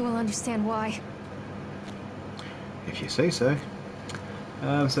 he will understand why. If you say so.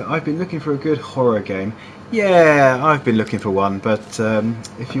 So I've been looking for a good horror game. Yeah, I've been looking for one, but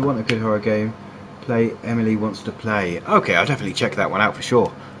if you want a good horror game, play Emily Wants to Play. Okay, I'll definitely check that one out for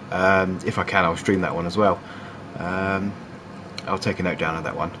sure. If I can, I'll stream that one as well. I'll take a note down of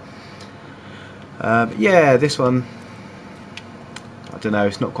that one. Yeah, this one, I don't know,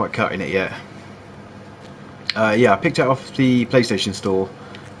 it's not quite cutting it yet. Yeah, I picked it off the PlayStation Store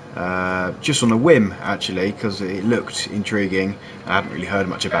just on a whim, actually, because it looked intriguing. I hadn't really heard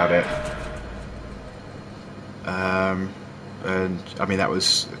much about it. And I mean, that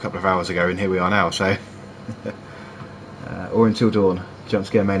was a couple of hours ago, and here we are now, so... or Until Dawn, Jump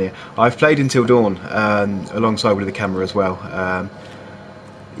Scare Mania. I've played Until Dawn alongside with the camera as well.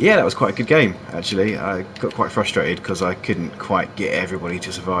 Yeah, that was quite a good game, actually. I got quite frustrated because I couldn't quite get everybody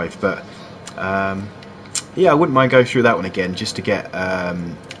to survive, but yeah, I wouldn't mind going through that one again just to get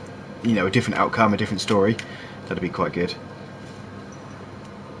you know, a different outcome, a different story. That'd be quite good.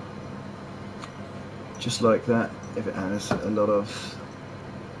 Just like that, if it has a lot of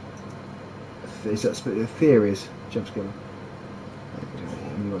theories, jump scare.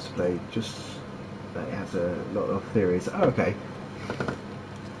 He wants to play, just that it has a lot of theories. Oh, okay.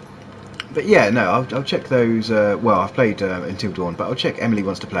 But yeah, no, I'll check those. Well, I've played Until Dawn, but I'll check Emily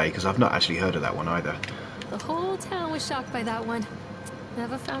Wants to Play because I've not actually heard of that one either. The whole town was shocked by that one.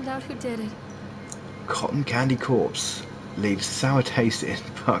 Never found out who did it. Cotton Candy Corpse leaves sour taste in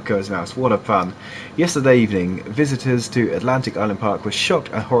Parker's mouth. What a pun. Yesterday evening, visitors to Atlantic Island Park were shocked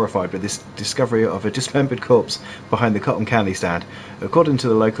and horrified by this discovery of a dismembered corpse behind the cotton candy stand. According to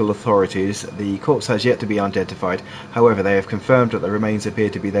the local authorities, the corpse has yet to be identified. However, they have confirmed that the remains appear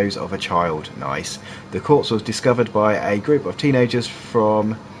to be those of a child. Nice. The corpse was discovered by a group of teenagers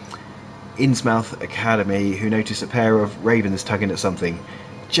from Innsmouth Academy who noticed a pair of ravens tugging at something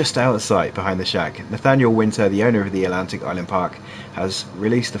just out of sight behind the shack. Nathaniel Winter, the owner of the Atlantic Island Park, has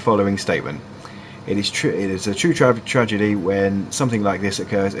released the following statement. It is a true tragedy when something like this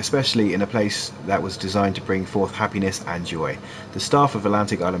occurs, especially in a place that was designed to bring forth happiness and joy. The staff of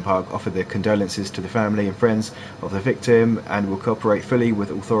Atlantic Island Park offer their condolences to the family and friends of the victim and will cooperate fully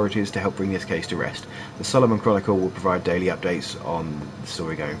with authorities to help bring this case to rest. The Solomon Chronicle will provide daily updates on the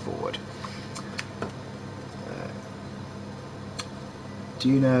story going forward. Do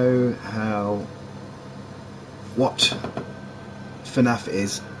you know what FNAF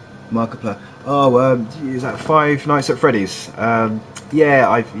is? Markiplier. Oh, is that Five Nights at Freddy's?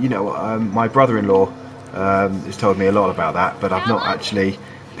 Yeah, my brother-in-law has told me a lot about that, but I've not actually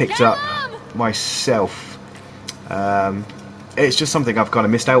picked up myself. It's just something I've kind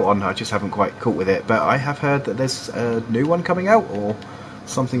of missed out on. I just haven't quite caught with it, but I have heard that there's a new one coming out or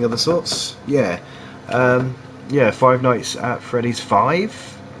something of the sorts. Yeah. Yeah, Five Nights at Freddy's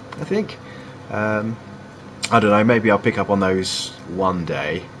 5, I think. I don't know, maybe I'll pick up on those one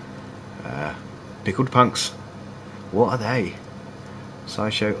day. Pickled Punks. What are they?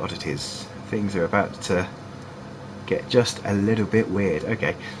 Sideshow oddities. Things are about to get just a little bit weird.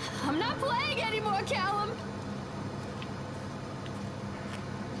 Okay. I'm not playing anymore, Callum!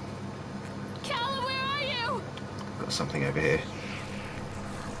 Callum, where are you? Got something over here.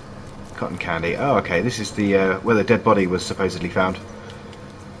 Cotton candy. Oh, okay. This is the where the dead body was supposedly found.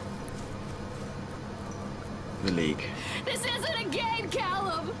 The League. This isn't a game,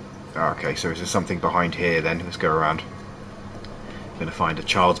 Callum! Oh, okay, so is there something behind here then? Let's go around. Gonna find a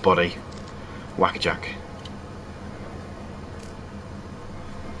child's body. Whack-a-jack.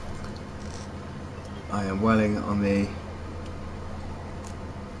 I am welling on the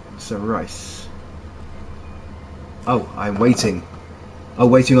rice. Oh, I'm waiting. Oh,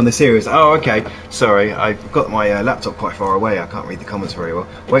 waiting on the series. Oh, okay. Sorry, I've got my laptop quite far away. I can't read the comments very well.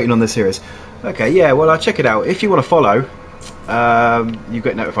 Waiting on the series. Okay, yeah, well, I'll check it out. If you want to follow, you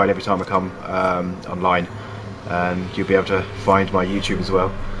get notified every time I come online. And you'll be able to find my YouTube as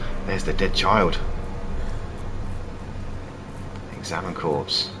well. There's the dead child. Examine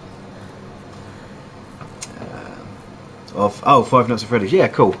corpse. Of Five Nights at Freddy's. Yeah,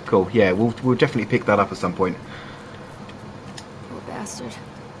 cool. Yeah, we'll definitely pick that up at some point. Poor bastard.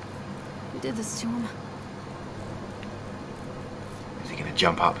 Who did this to him? Is he gonna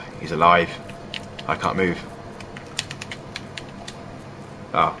jump up? He's alive. I can't move.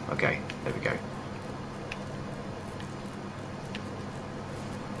 Oh, okay. There we go.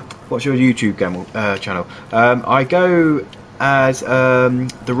 What's your YouTube channel? I go as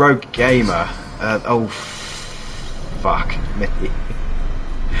the Rogue Gamer. Oh, fuck me.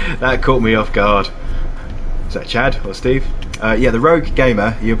 That caught me off guard. Is that Chad or Steve? Yeah, the Rogue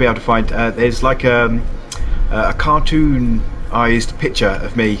Gamer. You'll be able to find. There's like a cartoonized picture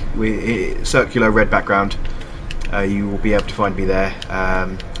of me with circular red background. You will be able to find me there.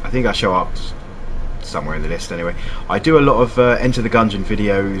 I think I show up somewhere in the list anyway. I do a lot of Enter the Gungeon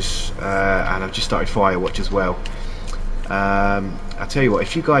videos, and I've just started Firewatch as well. I'll tell you what,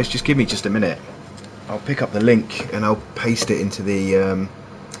 if you guys just give me just a minute, I'll pick up the link and I'll paste it into the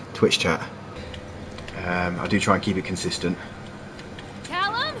Twitch chat. I do try and keep it consistent.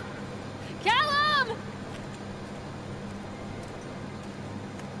 Callum? Callum!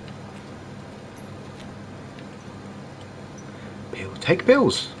 Take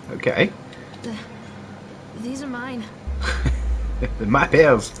pills. Okay. These are mine. My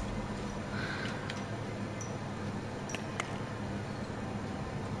pills.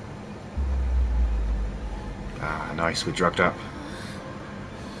 Ah, nice. We're drugged up.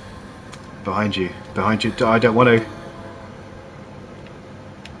 Behind you. Behind you. I don't want to.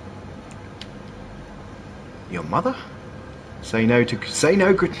 Your mother? Say no to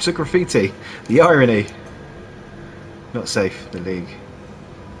graffiti. The irony. Not safe. The League.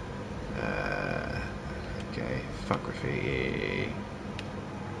 Okay. Fuck graffiti.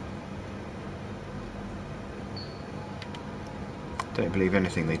 Don't believe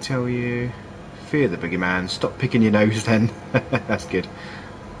anything they tell you. Fear the boogeyman. Stop picking your nose then. That's good.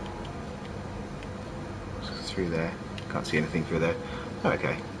 Through there. Can't see anything through there.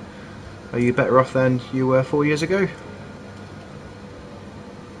 Okay. Are you better off than you were 4 years ago?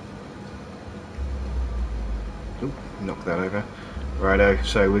 Ooh, knock that over. Righto,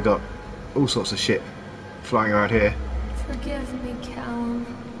 so we've got all sorts of shit flying around here. Forgive me, Callum.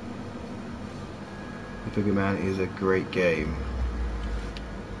 The Boogeyman is a great game.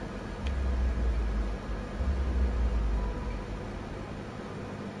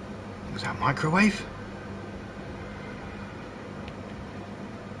 Was that a microwave?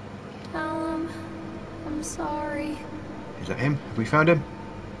 Callum, I'm sorry. Is that him? Have we found him?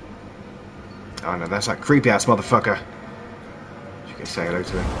 Oh no, that's that creepy ass motherfucker. You can say hello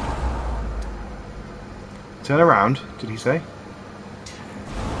to him. Turn around, did he say?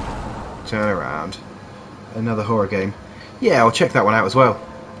 Turn around. Another horror game. Yeah, I'll check that one out as well.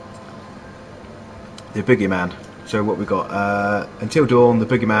 The Boogeyman. So what we got? Until Dawn, The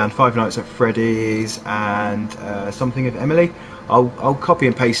Boogeyman, Five Nights at Freddy's, and something of Emily. I'll copy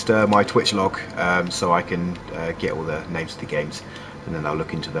and paste my Twitch log so I can get all the names of the games, and then I'll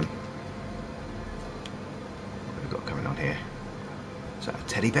look into them. What have we got coming on here? Is that a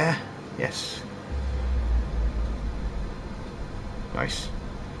teddy bear? Yes. Nice.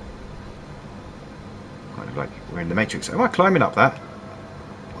 Kind of like we're in the Matrix. Am I climbing up that?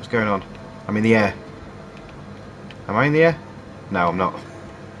 What's going on? I'm in the air. Am I in the air? No, I'm not.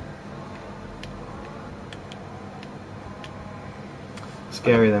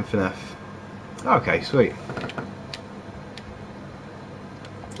 Scarier than FNAF. Okay, sweet.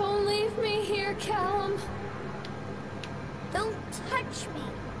 Don't leave me here, Callum. Don't touch me.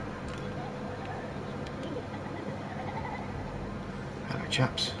 Hello,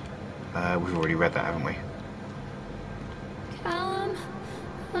 chaps. We've already read that, haven't we? Callum,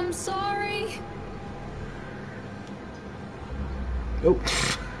 I'm sorry. Oh.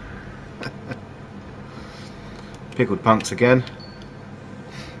 Pickled punks again.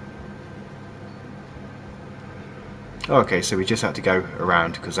 Okay, so we just had to go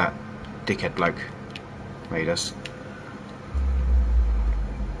around because that dickhead bloke made us.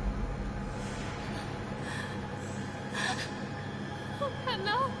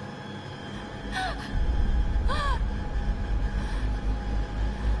 No.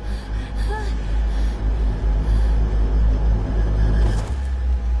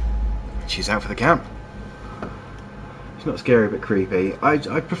 She's out for the camp. It's not scary but creepy. I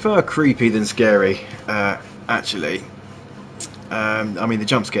prefer creepy than scary, actually. I mean, the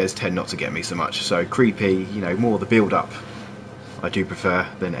jump scares tend not to get me so much, so creepy, you know, more the build up I do prefer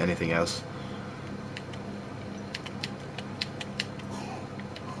than anything else.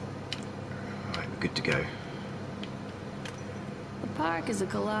 Right, we're good to go. The park is a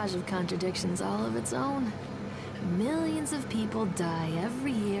collage of contradictions all of its own. Millions of people die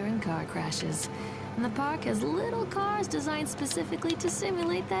every year in car crashes. And the park has little cars designed specifically to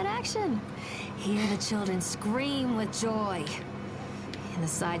simulate that action. Hear the children scream with joy. In the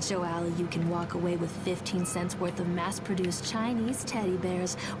sideshow alley, you can walk away with 15 cents worth of mass-produced Chinese teddy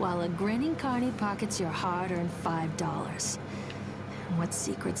bears, while a grinning carny pockets your hard-earned $5. And what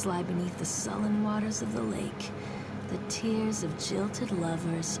secrets lie beneath the sullen waters of the lake? The tears of jilted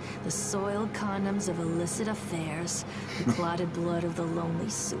lovers, the soiled condoms of illicit affairs, the clotted blood of the lonely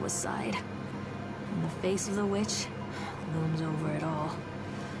suicide. And the face of the witch looms over it all.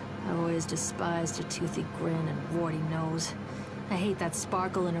 I've always despised her toothy grin and warty nose. I hate that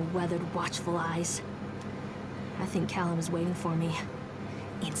sparkle in her weathered, watchful eyes. I think Callum is waiting for me.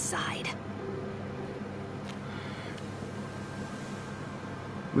 Inside.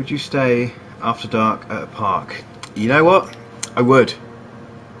 Would you stay after dark at a park? You know what? I would.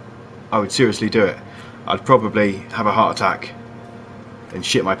 I would seriously do it. I'd probably have a heart attack and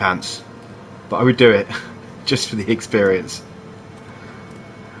shit my pants. But I would do it, just for the experience.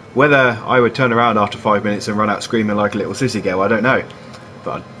 Whether I would turn around after 5 minutes and run out screaming like a little sissy girl, I don't know.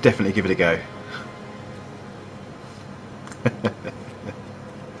 But I'd definitely give it a go.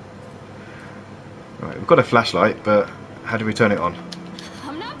 Right, we've got a flashlight, but how do we turn it on?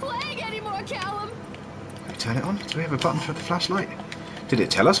 I'm not playing anymore, Callum! Can we turn it on? Do we have a button for the flashlight? Did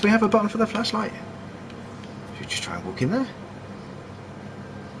it tell us we have a button for the flashlight? Should we just try and walk in there?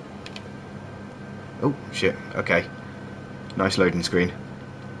 Oh, shit. Okay. Nice loading screen.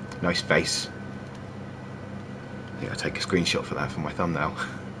 Nice face. I think I'll take a screenshot for that for my thumbnail.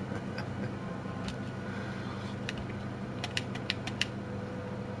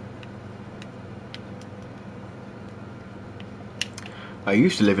 I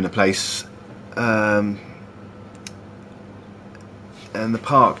used to live in a place in the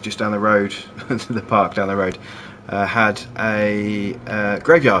park just down the road. The park down the road had a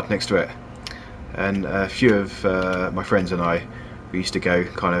graveyard next to it, and a few of my friends and I, we used to go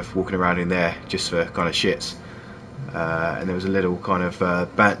kind of walking around in there just for kind of shits. And there was a little kind of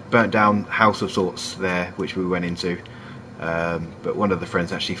burnt down house of sorts there which we went into, but one of the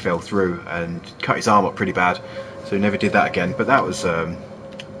friends actually fell through and cut his arm up pretty bad, so we never did that again. But that was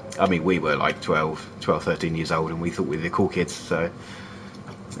I mean, we were like 12, 13 years old, and we thought we were the cool kids, so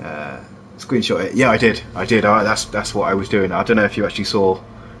screenshot it. Yeah, I did. That's what I was doing. I don't know if you actually saw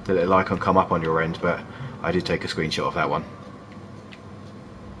the little icon come up on your end, but I did take a screenshot of that one.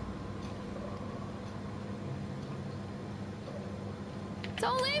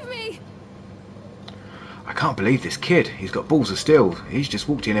 Don't leave me! I can't believe this kid. He's got balls of steel. He's just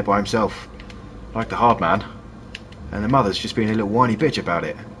walked in here by himself, like the hard man, and the mother's just being a little whiny bitch about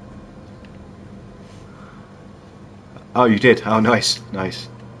it. Oh, you did? Oh, nice, nice.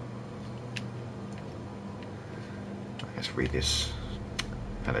 Let's read this.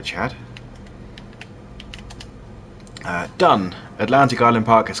 Hello, Chad. Done. Atlantic Island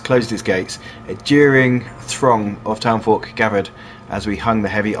Park has closed its gates. A jeering throng of townfolk gathered as we hung the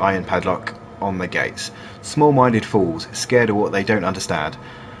heavy iron padlock on the gates. Small-minded fools, scared of what they don't understand.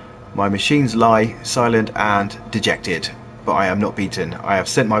 My machines lie silent and dejected, but I am not beaten. I have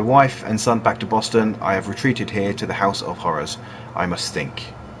sent my wife and son back to Boston. I have retreated here to the House of Horrors. I must think.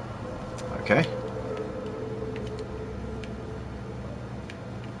 Okay.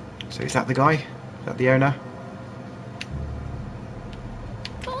 So is that the guy? Is that the owner?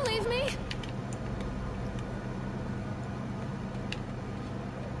 Don't leave me!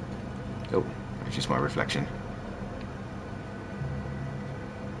 Oh, it's just my reflection.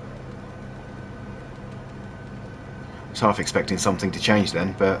 I was half expecting something to change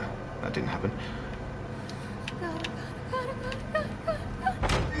then, but that didn't happen.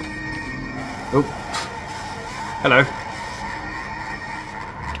 Oh, hello.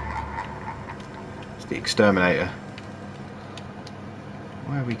 It's the exterminator.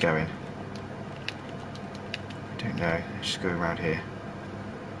 Where are we going? I don't know. Let's just go around here.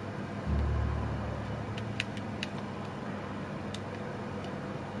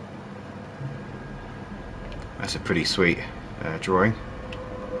 That's a pretty sweet drawing.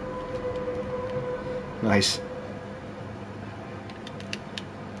 Nice.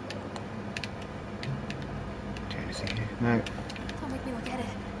 Anything here? No. Don't make me look at it.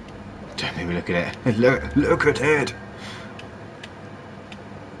 Don't make me look at it. Look at it.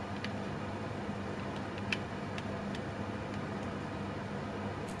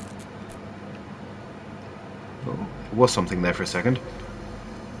 Oh, there was something there for a second.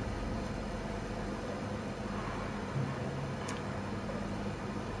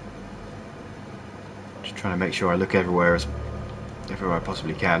 Just trying to make sure I look everywhere I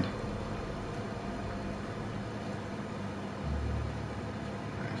possibly can.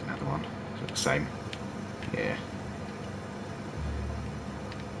 There's another one. Is it the same? Yeah.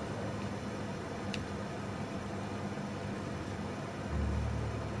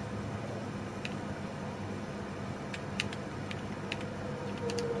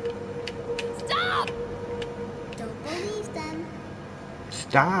 Stop! Don't believe them.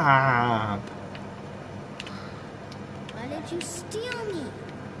 Stop! Why did you steal me?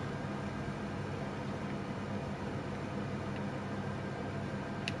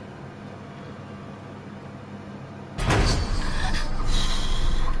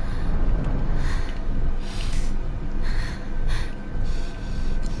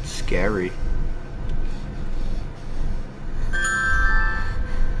 Scary.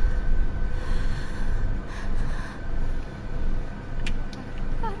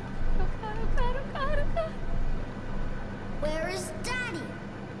 Where is Daddy?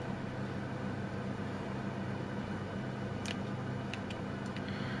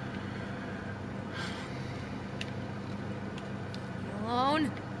 You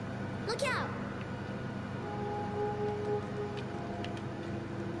alone? Look out!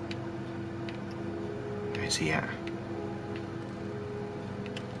 Where's he at?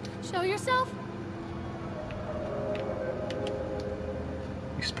 Show yourself.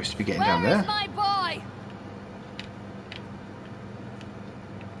 You're supposed to be getting Where down is there. my boy?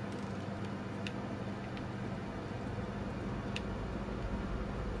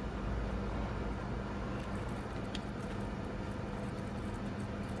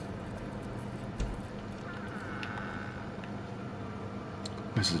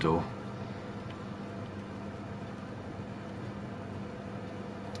 Where's the door?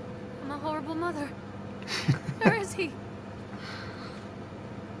 I'm a horrible mother. Where is he?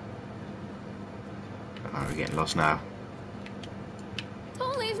 Oh, we're getting lost now.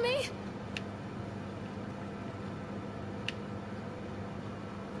 Don't leave me.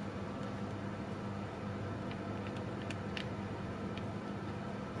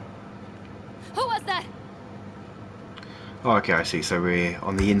 Who was that? Oh, okay, I see. So we're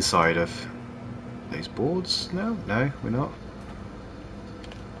on the inside of those boards? No, we're not.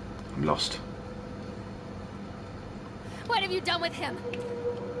 I'm lost. What have you done with him?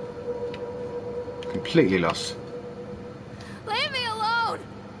 Completely lost. Leave me alone!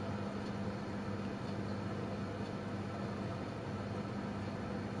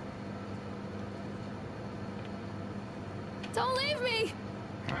 Don't leave me!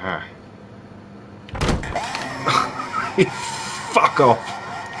 Aha. Fuck off!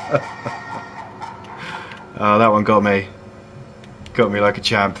 Oh, that one got me. Got me like a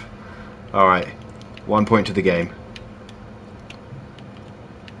champ. Alright. 1 point to the game.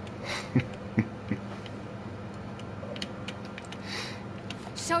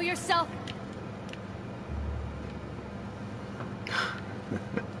 Show yourself!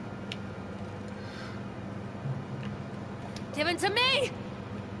 Give it to me!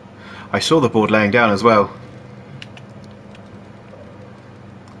 I saw the board laying down as well.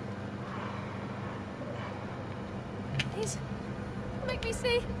 Please, make me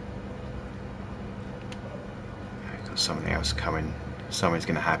see. Got something else coming. Something's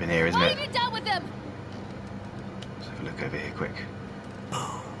going to happen here, isn't What it? have you done with him? Let's have a look over here quick.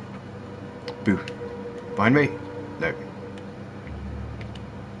 Boo. Behind me? No.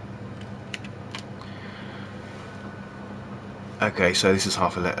 Okay, so this is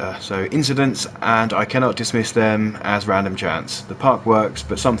half a letter. So, incidents, and I cannot dismiss them as random chance. The park works,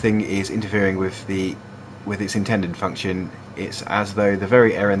 but something is interfering with its intended function. It's as though the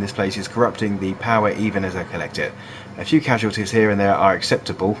very air in this place is corrupting the power even as I collect it. A few casualties here and there are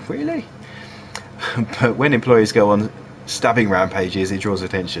acceptable. Really? But when employees go on stabbing rampages, it draws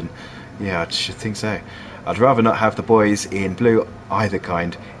attention. Yeah, I should think so. I'd rather not have the boys in blue, either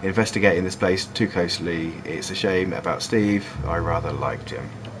kind, investigating this place too closely. It's a shame about Steve. I rather liked him.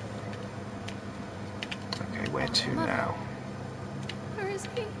 Okay, where to now? Where is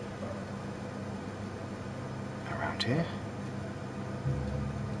he? Around here?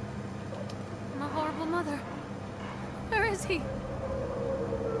 I'm a horrible mother. is he?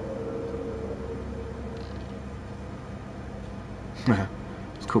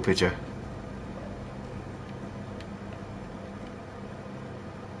 It's a cool picture.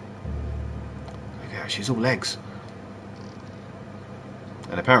 Look at her, she's all legs.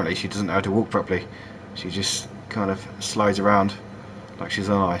 And apparently she doesn't know how to walk properly. She just kind of slides around like she's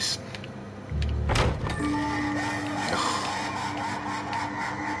on ice.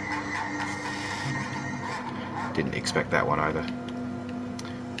 Didn't expect that one either.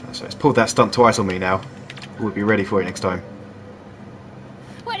 So it's pulled that stunt twice on me now. We'll be ready for it next time.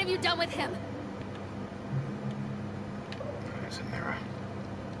 What have you done with him? There's a mirror.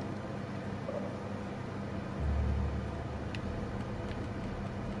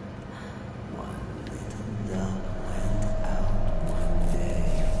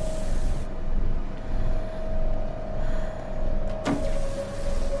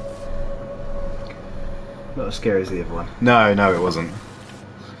 Not as scary as the other one. No, no, it wasn't.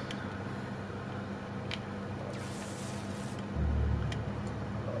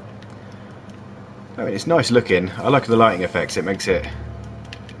 I mean, it's nice looking. I like the lighting effects. It makes it.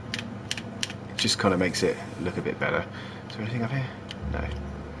 It just kind of makes it look a bit better. Is there anything up here? No.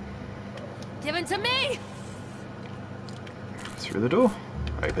 Give it to me! Through the door.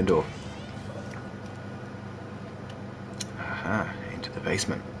 Open door. Aha, into the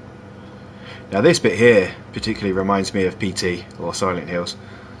basement. Now this bit here particularly reminds me of PT or Silent Hills.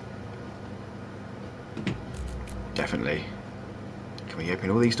 Definitely. Can we open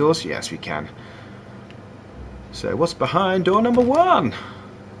all these doors? Yes, we can. So what's behind door number 1?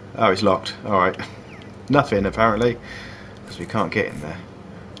 Oh, it's locked. Alright. Nothing apparently, because we can't get in there.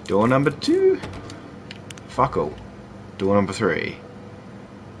 Door number 2. Fuck all. Door number 3.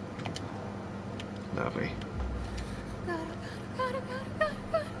 Lovely.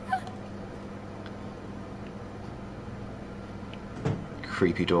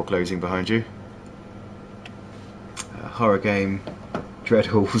 Creepy door closing behind you. Horror game. Dread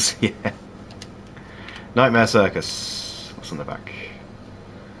halls. Yeah. Nightmare Circus. What's on the back?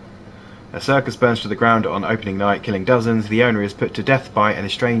 A circus burns to the ground on opening night, killing dozens. The owner is put to death by an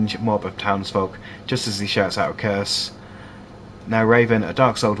estranged mob of townsfolk just as he shouts out a curse. Now Raven, a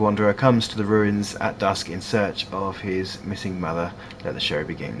dark-souled wanderer, comes to the ruins at dusk in search of his missing mother. Let the show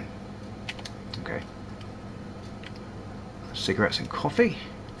begin. Okay. Cigarettes and coffee.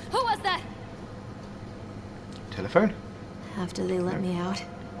 Who was that? Telephone. After they let me out,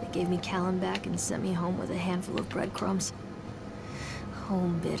 they gave me Callum back and sent me home with a handful of breadcrumbs.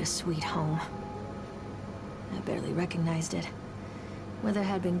 Home, bittersweet home. I barely recognized it. Where there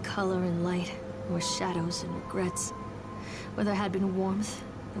had been color and light, there were shadows and regrets. Where there had been warmth,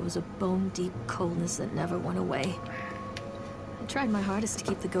 there was a bone-deep coldness that never went away. I tried my hardest to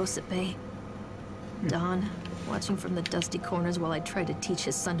keep the ghosts at bay. Don, watching from the dusty corners while I tried to teach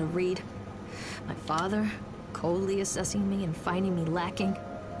his son to read. My father, coldly assessing me and finding me lacking.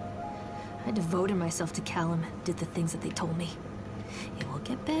 I devoted myself to Callum, did the things that they told me. It will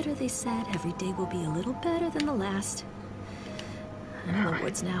get better, they said. Every day will be a little better than the last. I'm in the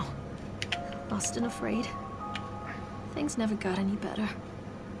woods now. Lost and afraid. Things never got any better.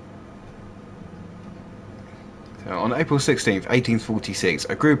 So on April 16th, 1846,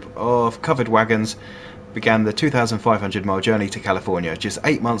 a group of covered wagons began the 2,500-mile journey to California. Just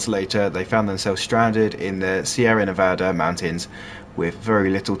 8 months later, they found themselves stranded in the Sierra Nevada mountains with very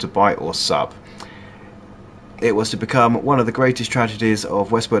little to buy or sup. It was to become one of the greatest tragedies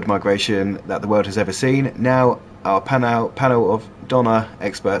of westward migration that the world has ever seen. Now, our panel of Donner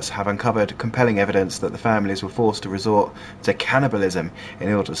experts have uncovered compelling evidence that the families were forced to resort to cannibalism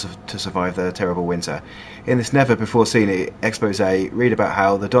in order to survive the terrible winter. In this never-before-seen expose, read about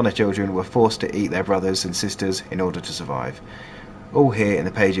how the Donner children were forced to eat their brothers and sisters in order to survive. All here in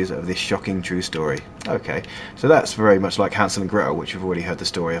the pages of this shocking true story. Okay, so that's very much like Hansel and Gretel, which we've already heard the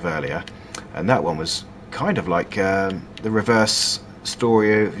story of earlier. And that one was kind of like the reverse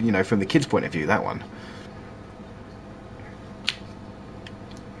story, you know, from the kids' point of view, that one.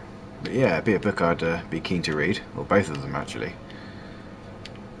 But yeah, it'd be a book I'd be keen to read, or both of them actually.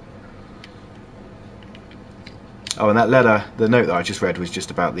 Oh, and that letter, the note that I just read was just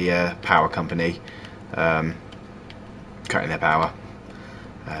about the power company cutting their power.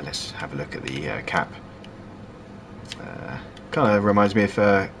 Let's have a look at the cap. Kind of reminds me of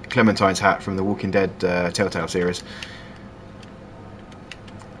Clementine's hat from the Walking Dead Telltale series.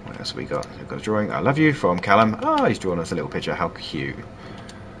 What else have we got? We've got a drawing. I love you from Callum. Oh, he's drawn us a little picture. How cute.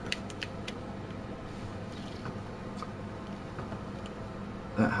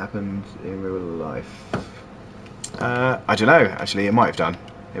 That happened in real life. I don't know, actually. It might have done.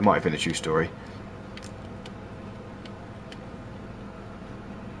 It might have been a true story.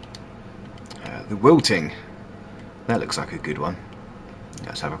 Wilting. That looks like a good one.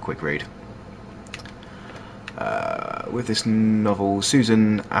 Let's have a quick read. With this novel,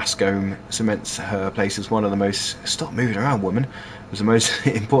 Susan Ascombe cements her place as one of the most... Stop moving around, woman. As the most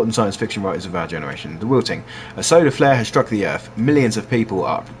important science fiction writers of our generation. The Wilting. A solar flare has struck the Earth. Millions of people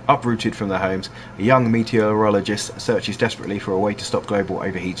are uprooted from their homes. A young meteorologist searches desperately for a way to stop global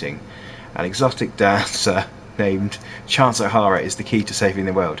overheating. An exotic dancer named Chance O'Hara is the key to saving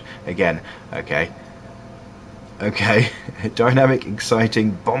the world. Again, okay. Dynamic,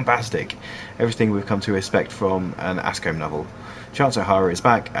 exciting, bombastic. Everything we've come to expect from an Ascombe novel. Chance O'Hara is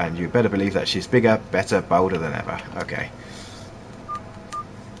back, and you better believe that she's bigger, better, bolder than ever. Okay.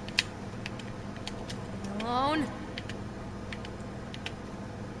 Alone?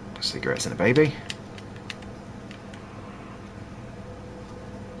 Cigarettes and a baby.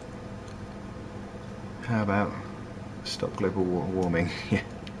 How about stop global warming? Yeah.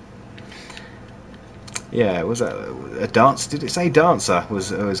 Yeah, was that a dance? Did it say dancer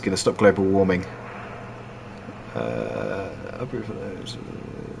was going to stop global warming? An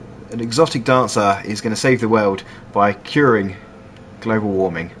exotic dancer is going to save the world by curing global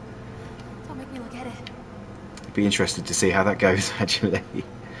warming. Don't make me look at it. Be interested to see how that goes, actually.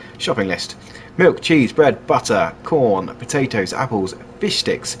 Shopping list. Milk, cheese, bread, butter, corn, potatoes, apples, fish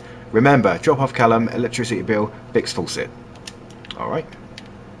sticks. Remember, drop off Callum, electricity bill, Bix faucet. Alright.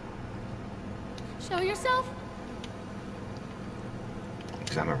 Show yourself?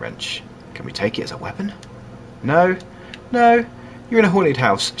 Examine wrench. Can we take it as a weapon? No. No. You're in a haunted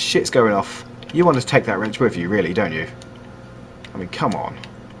house. Shit's going off. You want to take that wrench with you, really, don't you? I mean, come on.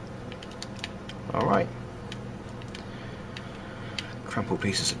 Alright. Crumpled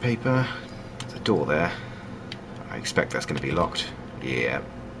pieces of paper. There's a door there. I expect that's going to be locked. Yeah.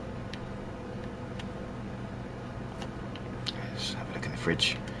 Let's have a look in the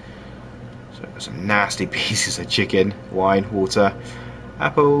fridge. So some nasty pieces of chicken, wine, water,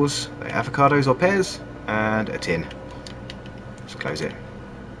 apples, avocados or pears, and a tin. Let's close it.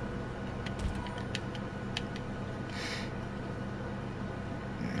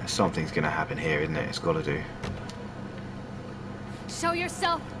 Something's going to happen here, isn't it? It's got to do. Show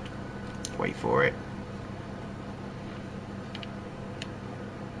yourself. Wait for it.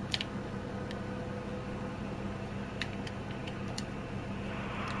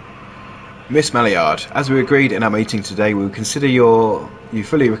 Miss Maillard, as we agreed in our meeting today, we will consider you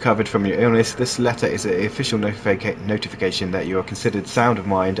fully recovered from your illness. This letter is an official notification that you are considered sound of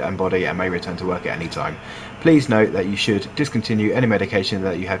mind and body and may return to work at any time. Please note that you should discontinue any medication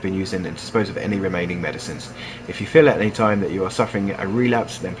that you have been using and dispose of any remaining medicines. If you feel at any time that you are suffering a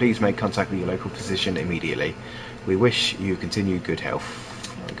relapse, then please make contact with your local physician immediately. We wish you continued good health.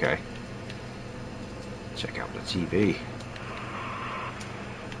 Okay. Check out the TV.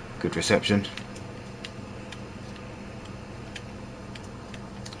 Good reception.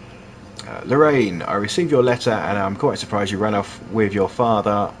 Lorraine, I received your letter and I'm quite surprised you ran off with your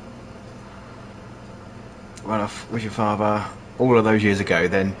father. All of those years ago,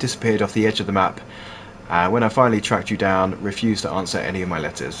 then disappeared off the edge of the map. When I finally tracked you down, refused to answer any of my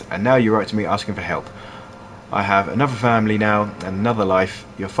letters. And now you write to me asking for help. I have another family now and another life.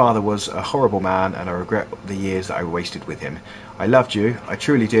 Your father was a horrible man and I regret the years that I wasted with him. I loved you, I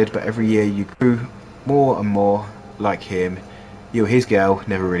truly did, but every year you grew more and more like him. You were his girl,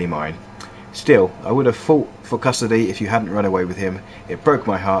 never really mine. Still, I would have fought for custody if you hadn't run away with him. It broke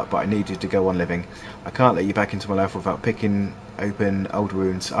my heart, but I needed to go on living. I can't let you back into my life without picking open old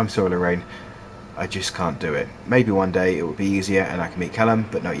wounds. I'm sorry, Lorraine. I just can't do it. Maybe one day it will be easier and I can meet Callum,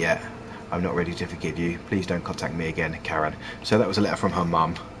 but not yet. I'm not ready to forgive you. Please don't contact me again, Karen. So that was a letter from her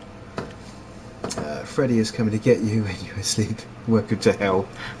mum. Freddie is coming to get you when you're asleep. Welcome to hell.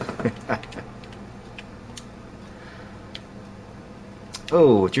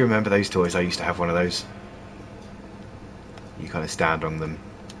 Oh, do you remember those toys? I used to have one of those. You kind of stand on them.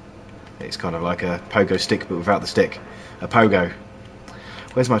 It's kind of like a pogo stick, but without the stick. A pogo.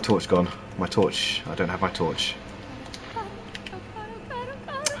 Where's my torch gone? My torch. I don't have my torch.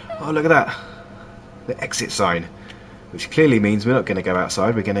 Oh, look at that. The exit sign. Which clearly means we're not going to go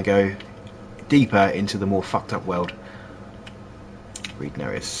outside. We're going to go deeper into the more fucked up world. Read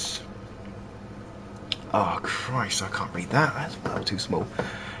notice. Oh, Christ, I can't read that. That's a little too small.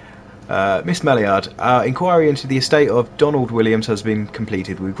 Miss Maillard, our inquiry into the estate of Donald Williams has been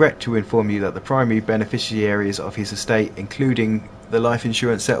completed. We regret to inform you that the primary beneficiaries of his estate, including the life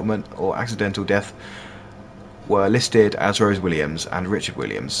insurance settlement or accidental death, were listed as Rose Williams and Richard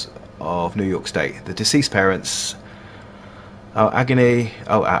Williams of New York State. The deceased parents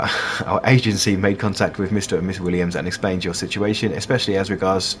Our agency made contact with Mr. and Miss Williams and explained your situation, especially as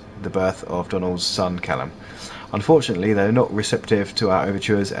regards the birth of Donald's son Callum. Unfortunately, they're not receptive to our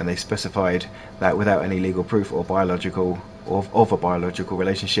overtures, and they specified that without any legal proof or of a biological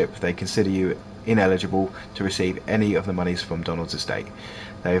relationship, they consider you ineligible to receive any of the monies from Donald's estate.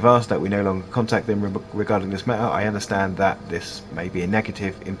 They have asked that we no longer contact them regarding this matter. I understand that this may be a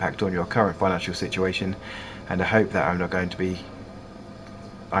negative impact on your current financial situation, and I hope that I'm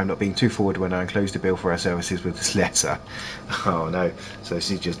not being too forward when I enclose the bill for our services with this letter. Oh no, so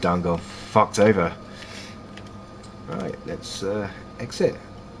she's just done gone fucked over. Right, let's exit.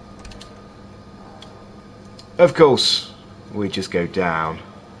 Of course, we just go down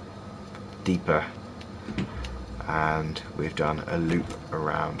deeper, and we've done a loop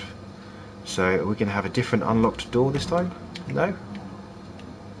around. So are we going to have a different unlocked door this time? No?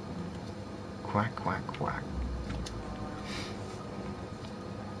 Quack, quack, quack.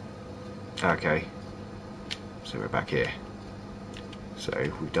 Okay, so we're back here. So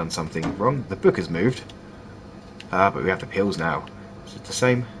we've done something wrong. The book has moved. But we have the pills now. Is it the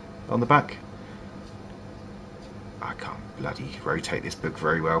same on the back? I can't bloody rotate this book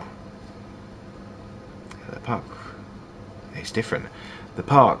very well. The park, it's different. The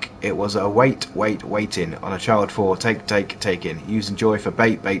park, it was a waiting on a child for taking. Using joy for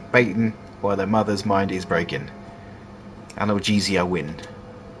baiting, while their mother's mind is breaking. Analgesia win.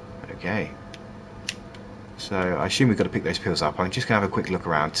 Okay. So I assume we've got to pick those pills up. I'm just going to have a quick look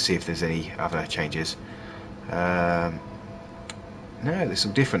around to see if there's any other changes. No, there's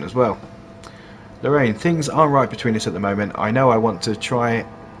some different as well. Lorraine, things aren't right between us at the moment. I know I want to try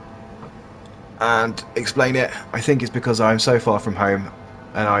and explain it. I think it's because I'm so far from home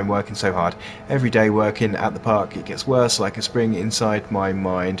and I'm working so hard. Every day working at the park, it gets worse, like a spring inside my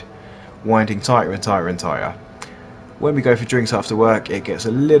mind, winding tighter and tighter and tighter. When we go for drinks after work, it gets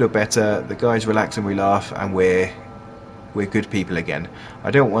a little better. The guys relax and we laugh, and we're good people again.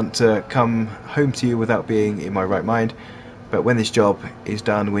 I don't want to come home to you without being in my right mind, but when this job is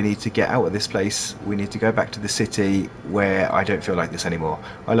done, we need to get out of this place. We need to go back to the city where I don't feel like this anymore.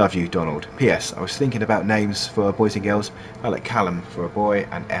 I love you, Donald. P.S. I was thinking about names for boys and girls. I like Callum for a boy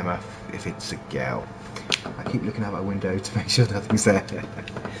and Emma if it's a girl. I keep looking out my window to make sure nothing's there.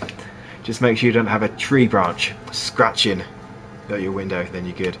 Just make sure you don't have a tree branch scratching at your window, then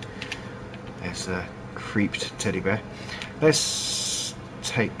you're good. There's a creeped teddy bear. Let's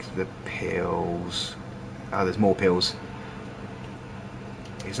take the pills. Oh, there's more pills.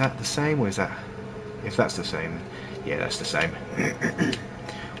 Is that the same, or is that... If that's the same, yeah, that's the same.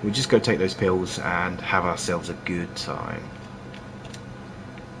 We'll just go take those pills and have ourselves a good time.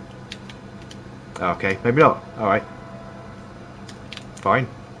 Okay, maybe not. Alright. Fine.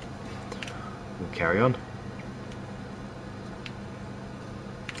 We'll carry on.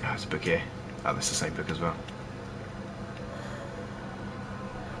 Oh, there's a book here. Oh, that's the same book as well.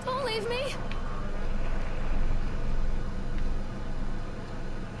 Don't leave me!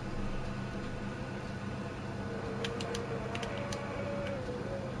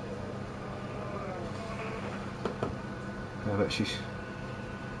 I bet she's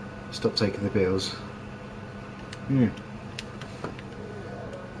stopped taking the pills.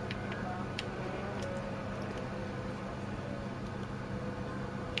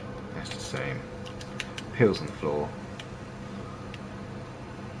 That's the same. Pills on the floor.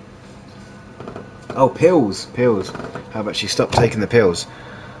 Oh, pills! Pills. How about she stopped taking the pills?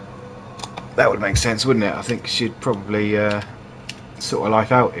 That would make sense, wouldn't it? I think she'd probably sort her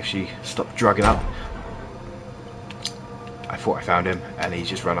life out if she stopped drugging up. I thought I found him, and he's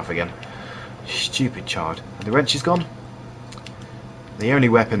just run off again. Stupid child. And the wrench is gone? The only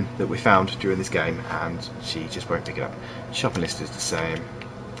weapon that we found during this game, and she just won't pick it up. Shopping list is the same.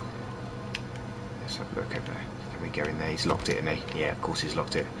 Let's have a look over there. Can we go in there? He's locked it, isn't he? Yeah, of course he's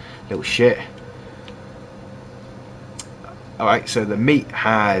locked it. Little shit. Alright, so the meat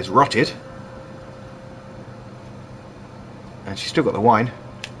has rotted. And she's still got the wine.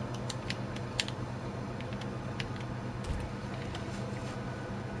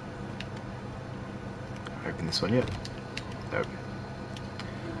 Open this one yet? Nope.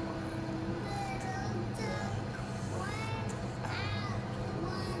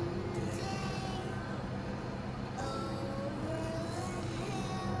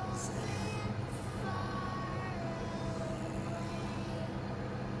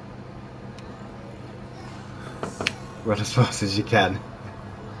 Run as fast as you can.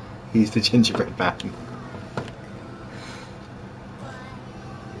 He's the gingerbread man.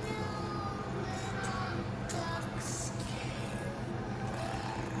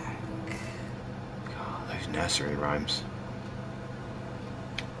 God, those nursery rhymes.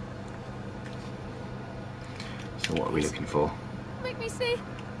 So what are we looking for? Let me see.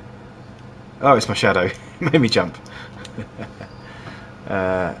 Oh, it's my shadow. It made me jump.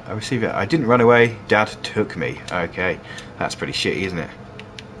 I received it. I didn't run away. Dad took me. Okay, that's pretty shitty, isn't it?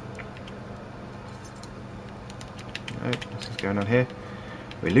 What's going on here?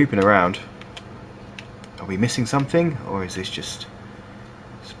 We're looping around. Are we missing something, or is this just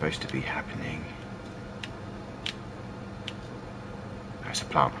supposed to be happening? That's a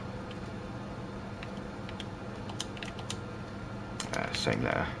plant. Same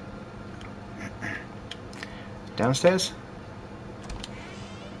there. Downstairs?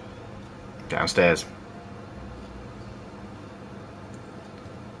 Downstairs.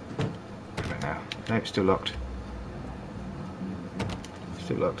 Right now. No, still locked.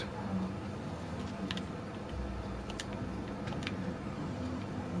 Still locked.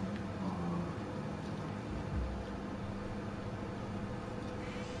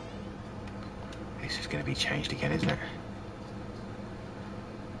 This is going to be changed again, isn't it?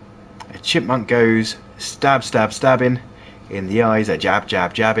 A chipmunk goes stab, stab, stabbing. In the eyes, a jab,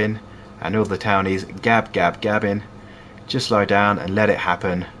 jab, jabbing. And all the townies gab, gab, gabbing. Just lie down and let it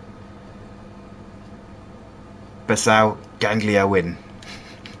happen. Basal ganglia win.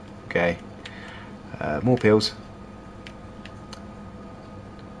 Okay. More pills.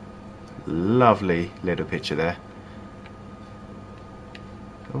 Lovely little picture there.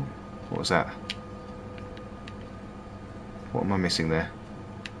 Oh, what was that? What am I missing there?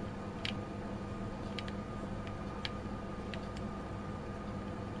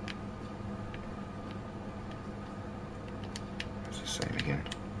 It's the same again.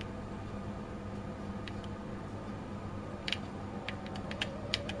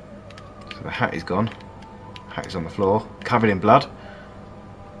 So the hat is gone. Hat is on the floor, covered in blood.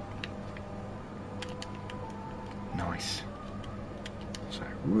 Nice. So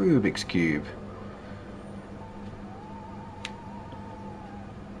Rubik's Cube.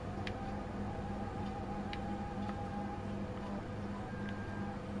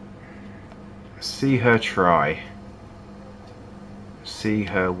 See her try. See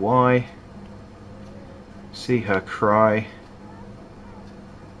her why. See her cry.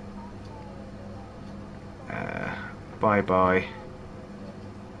 Bye bye.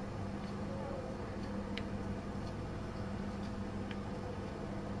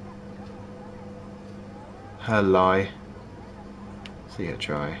 Her lie. See her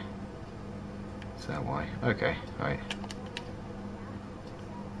try. Is that why? Okay, right.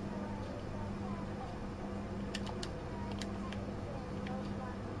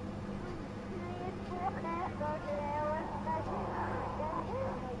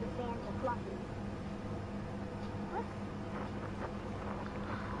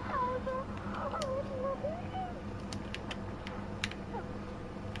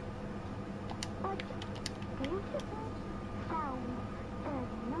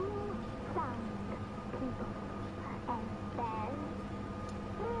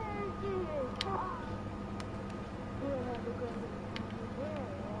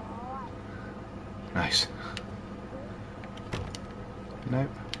 Nice. Nope.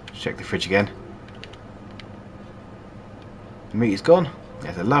 Check the fridge again. The meat is gone.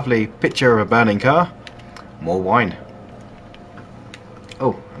 There's a lovely picture of a burning car. More wine.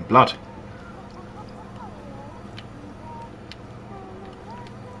 Oh, and blood.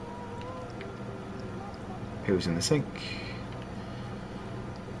 Pills in the sink.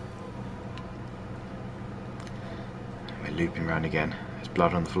 We're looping around again. There's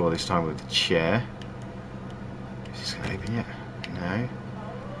blood on the floor this time with the chair. Is this going to open yet? No.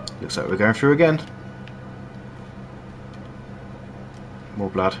 Looks like we're going through again. More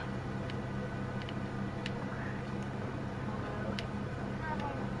blood.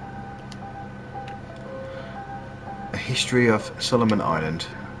 A history of Solomon Island.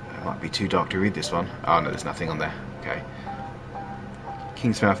 It might be too dark to read this one. Oh no, there's nothing on there. Okay.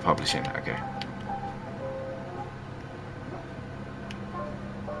 Kingsmouth Publishing. Okay.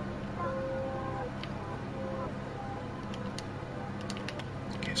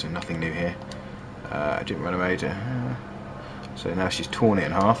 Okay, so nothing new here. I didn't run away to... So now she's torn it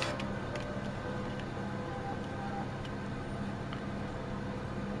in half.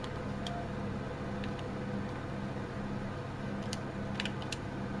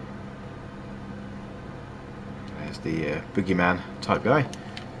 There's the boogeyman type guy.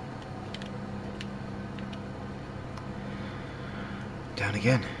 Down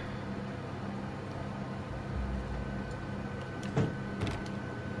again.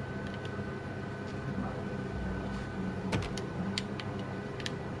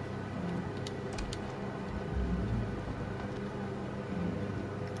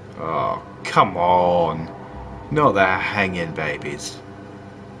 Oh, come on. Not the hanging babies.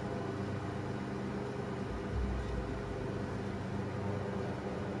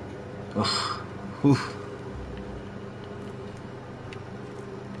 Ugh. Oof.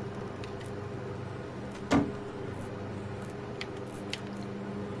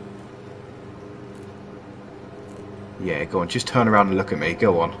 Yeah, go on, just turn around and look at me,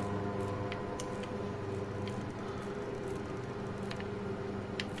 go on.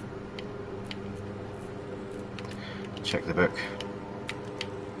 Check the book.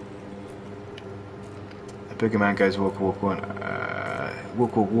 A bigger man goes walk, walk,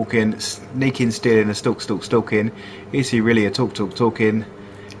 walk in, sneak in, steal in, a stalk in. Is he really a talking?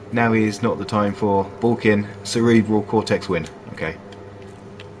 Now is not the time for balking. Cerebral cortex win. Okay.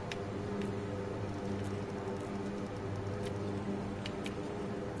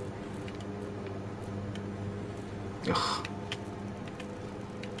 Ugh.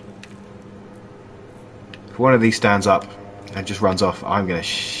 If one of these stands up and just runs off, I'm gonna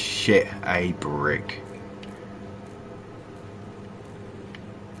shit a brick.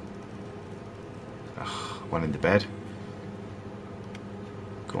 Ugh, one in the bed.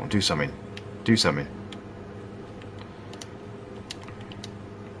 Go on, do something. Do something.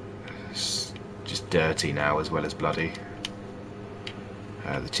 It's just dirty now as well as bloody.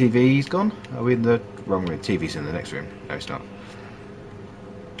 The TV's gone? Are we in the wrong room? TV's in the next room. No, it's not.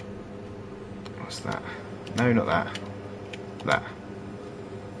 What's that? No, not that. That.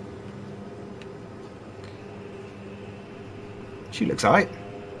 She looks alright.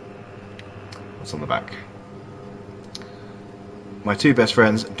 What's on the back? My two best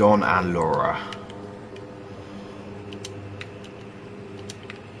friends, Don and Laura.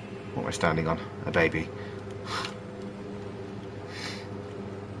 What am I standing on? A baby.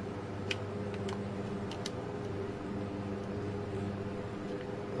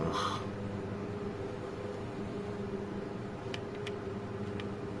 Ugh.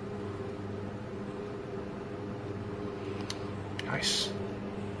 Nice.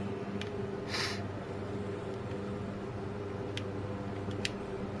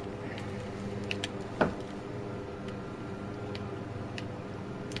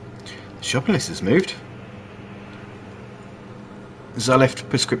 Shopping list has moved. Zaleft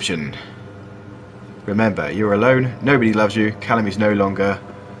prescription. Remember, you're alone, nobody loves you, Callum is no longer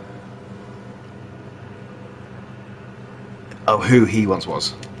who he once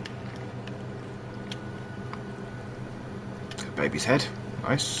was. Baby's head.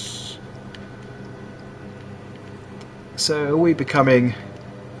 Nice. So are we becoming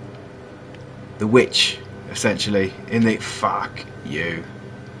the witch, essentially, in the fuck you.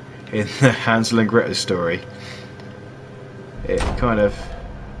 In the Hansel and Gretel story, it kind of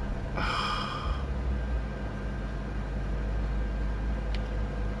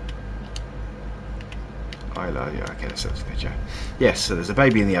I love you. Okay, that's the picture. Yes, so there's a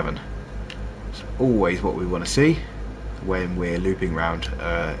baby in the oven. It's always what we want to see when we're looping around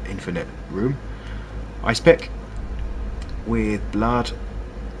infinite room. Ice pick with blood.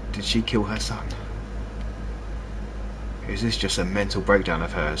 Did she kill her son? Is this just a mental breakdown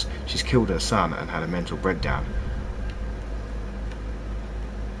of hers? She's killed her son and had a mental breakdown.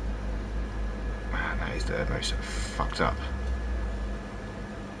 Man, that is the most fucked up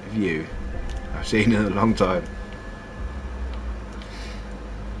view I've seen in a long time.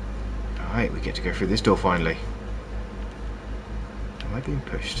 Alright, we get to go through this door finally. Am I being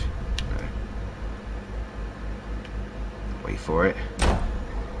pushed? No. Wait for it.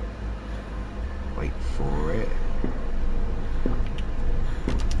 Wait for it.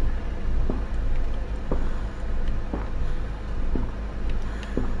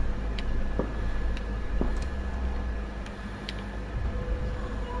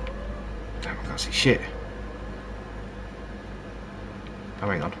 Damn, I can't see shit. Oh,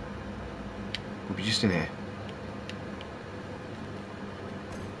 hang on. We'll be just in here.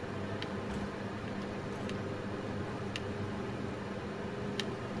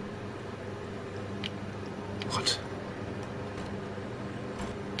 What?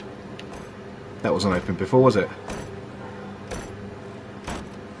 That wasn't open before, was it?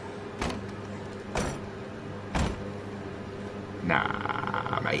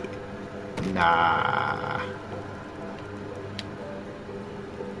 Nah, mate. Nah.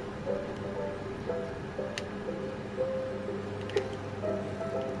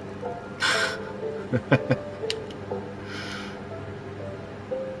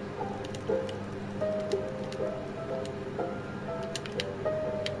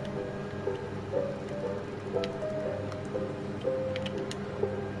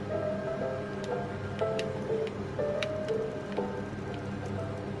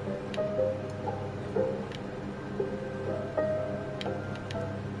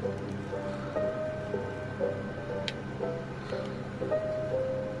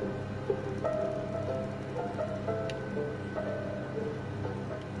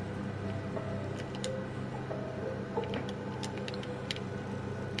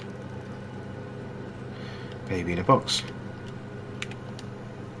 Baby in a box.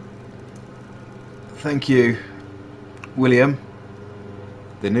 Thank you, William.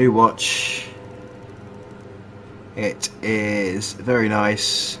 The new watch. It is very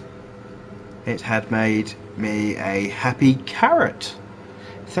nice. It had made me a happy carrot.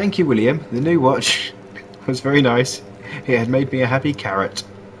 Thank you, William. The new watch was very nice. It had made me a happy carrot.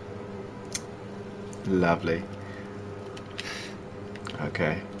 Lovely.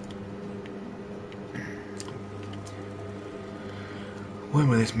 Okay. When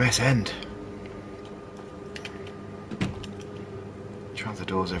will this mess end? Try the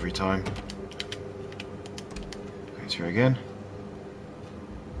doors every time. Go through again.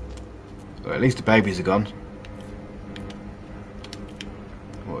 Well, at least the babies are gone.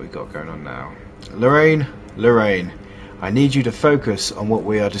 What have we got going on now? Lorraine, I need you to focus on what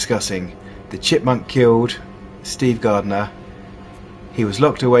we are discussing. The chipmunk killed Steve Gardner. He was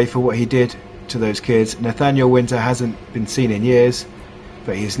locked away for what he did to those kids. Nathaniel Winter hasn't been seen in years,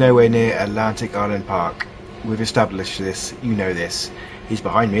 but he's nowhere near Atlantic Island Park. We've established this. You know this. He's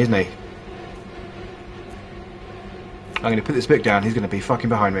behind me, isn't he? I'm going to put this book down. He's going to be fucking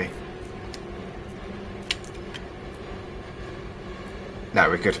behind me. No,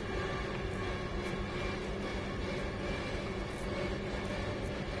 we're good.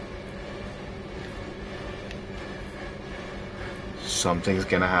 Something's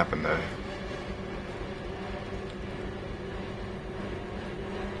gonna happen though.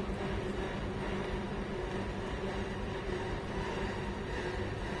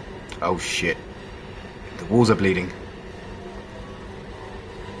 Oh shit. The walls are bleeding.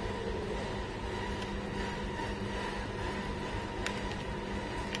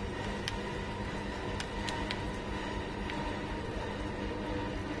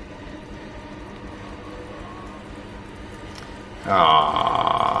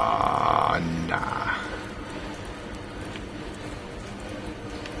 Ah, nah.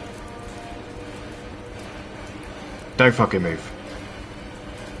 Don't fucking move.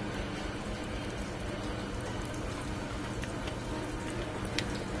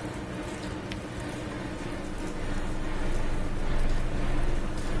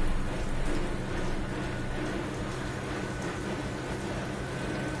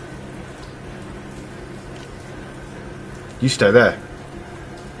 You stay there.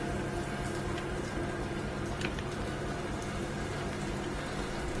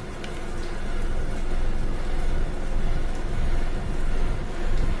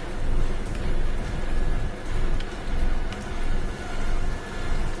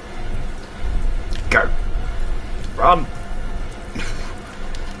 Go. Run.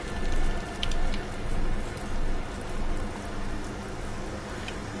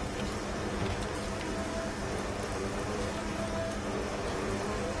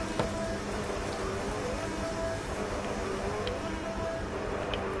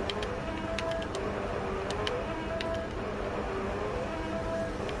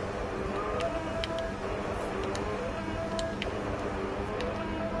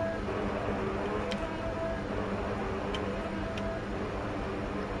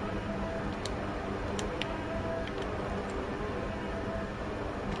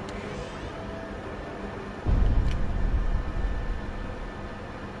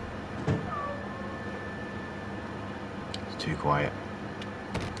 Too quiet.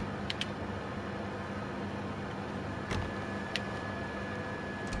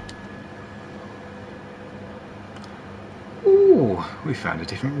 Ooh, we found a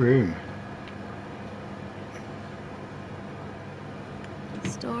different room.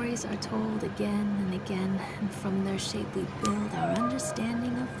 Stories are told again and again, and from their shape we build our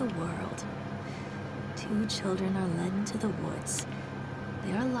understanding of the world. Two children are led into the woods.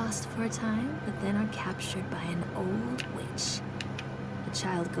 They are lost for a time, but then are captured by an old witch. The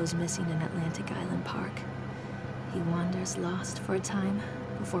child goes missing in Atlantic Island Park. He wanders lost for a time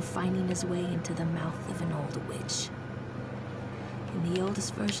before finding his way into the mouth of an old witch. In the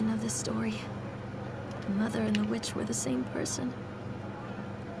oldest version of this story, the mother and the witch were the same person.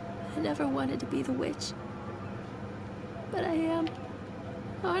 I never wanted to be the witch, but I am,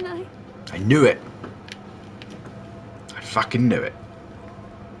 aren't I? I knew it. I fucking knew it.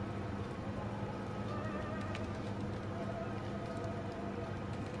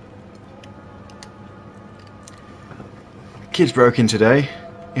 Kids broke in today.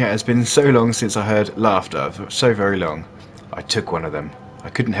 Yeah, it has been so long since I heard laughter, so very long. I took one of them. I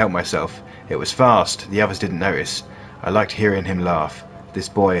couldn't help myself. It was fast, the others didn't notice. I liked hearing him laugh, this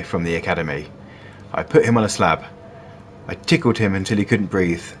boy from the academy. I put him on a slab. I tickled him until he couldn't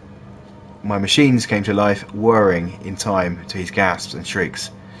breathe. My machines came to life, whirring in time to his gasps and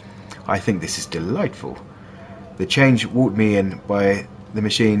shrieks. I think this is delightful. The change wrought me in by the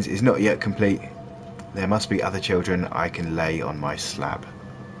machines is not yet complete. There must be other children I can lay on my slab.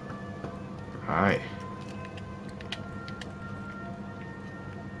 Alright.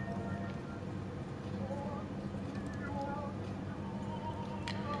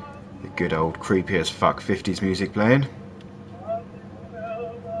 The good old creepy as fuck 50s music playing.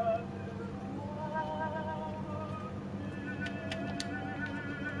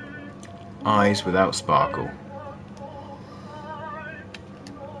 Eyes without sparkle.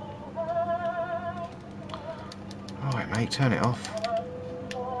 Alright mate, turn it off.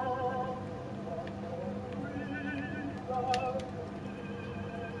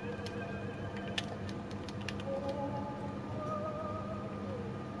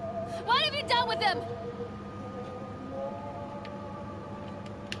 What have you done with him?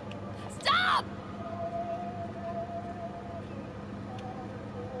 Stop!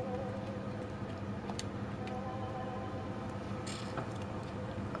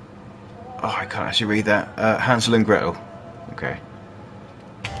 Oh, I can't actually read that. Hansel and Gretel. Okay.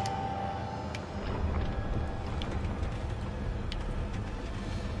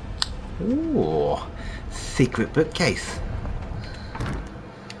 Ooh, secret bookcase.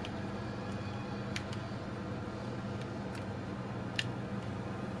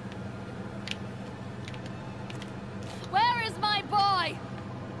 Where is my boy?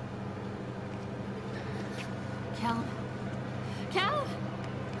 Callum? Callum?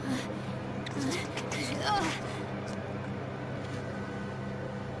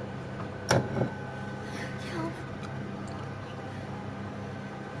 Callum?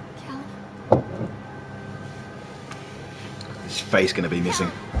 Callum? His face gonna be missing.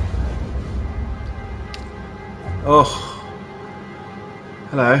 Oh.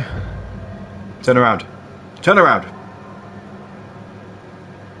 Hello. Turn around. Turn around.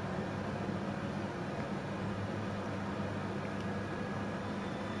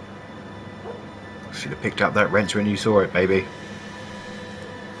 Should have picked up that wrench when you saw it, baby.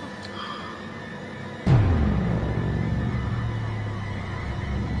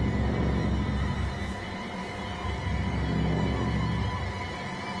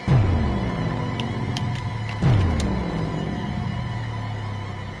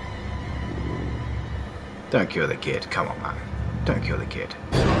 Don't kill the kid. Come on, man. Don't kill the kid.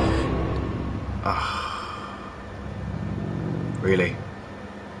 Ah. Really?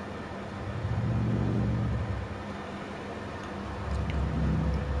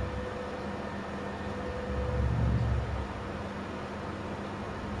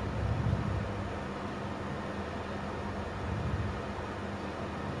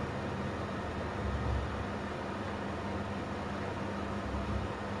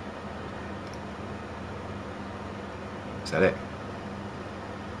 Is that it?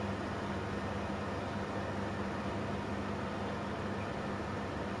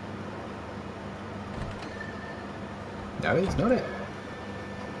 No, it's not it.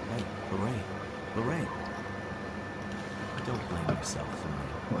 Hey, Lorraine. Lorraine. Don't blame yourself, Lorraine.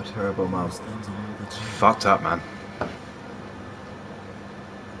 What a terrible mom. Those things are all that you Fucked up, man.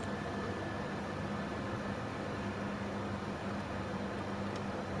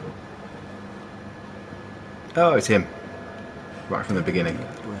 Oh, it's him. Right from the beginning. Take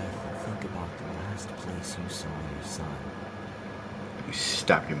a deep breath and think about the last place you saw your son. You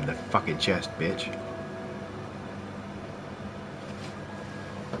stabbed him in the fucking chest, bitch.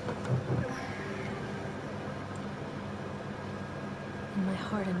 In my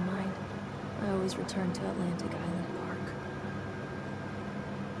heart and mind, I always return to Atlantic Island Park.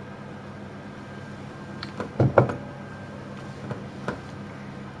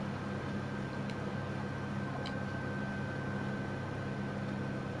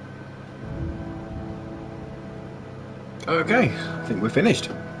 Okay, I think we're finished.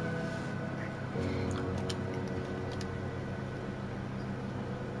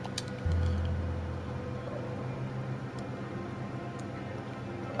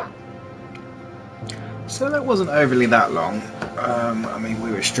 So that wasn't overly that long. I mean,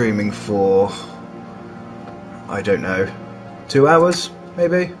 we were streaming for, I don't know, 2 hours,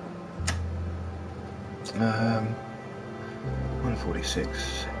 maybe?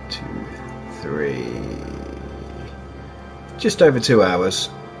 146, 2, 3... Just over 2 hours.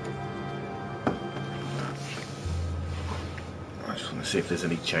 I just want to see if there's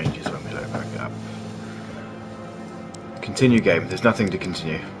any changes when we load back up. Continue game. There's nothing to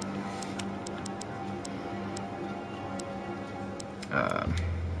continue.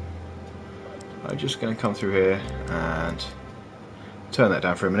 I'm just going to come through here and turn that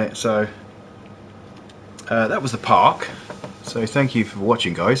down for a minute. So that was the park. So thank you for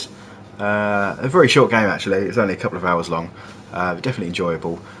watching, guys. A very short game actually, it's only a couple of hours long, but definitely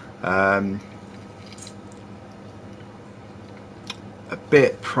enjoyable. A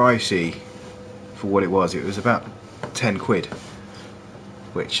bit pricey for what it was. It was about 10 quid,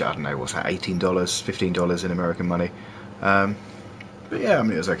 which I don't know, what's that, $18, $15 in American money. But yeah, I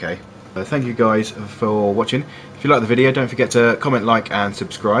mean, it was okay. Thank you guys for watching. If you like the video, don't forget to comment, like and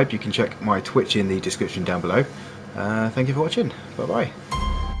subscribe. You can check my Twitch in the description down below. Thank you for watching. Bye bye.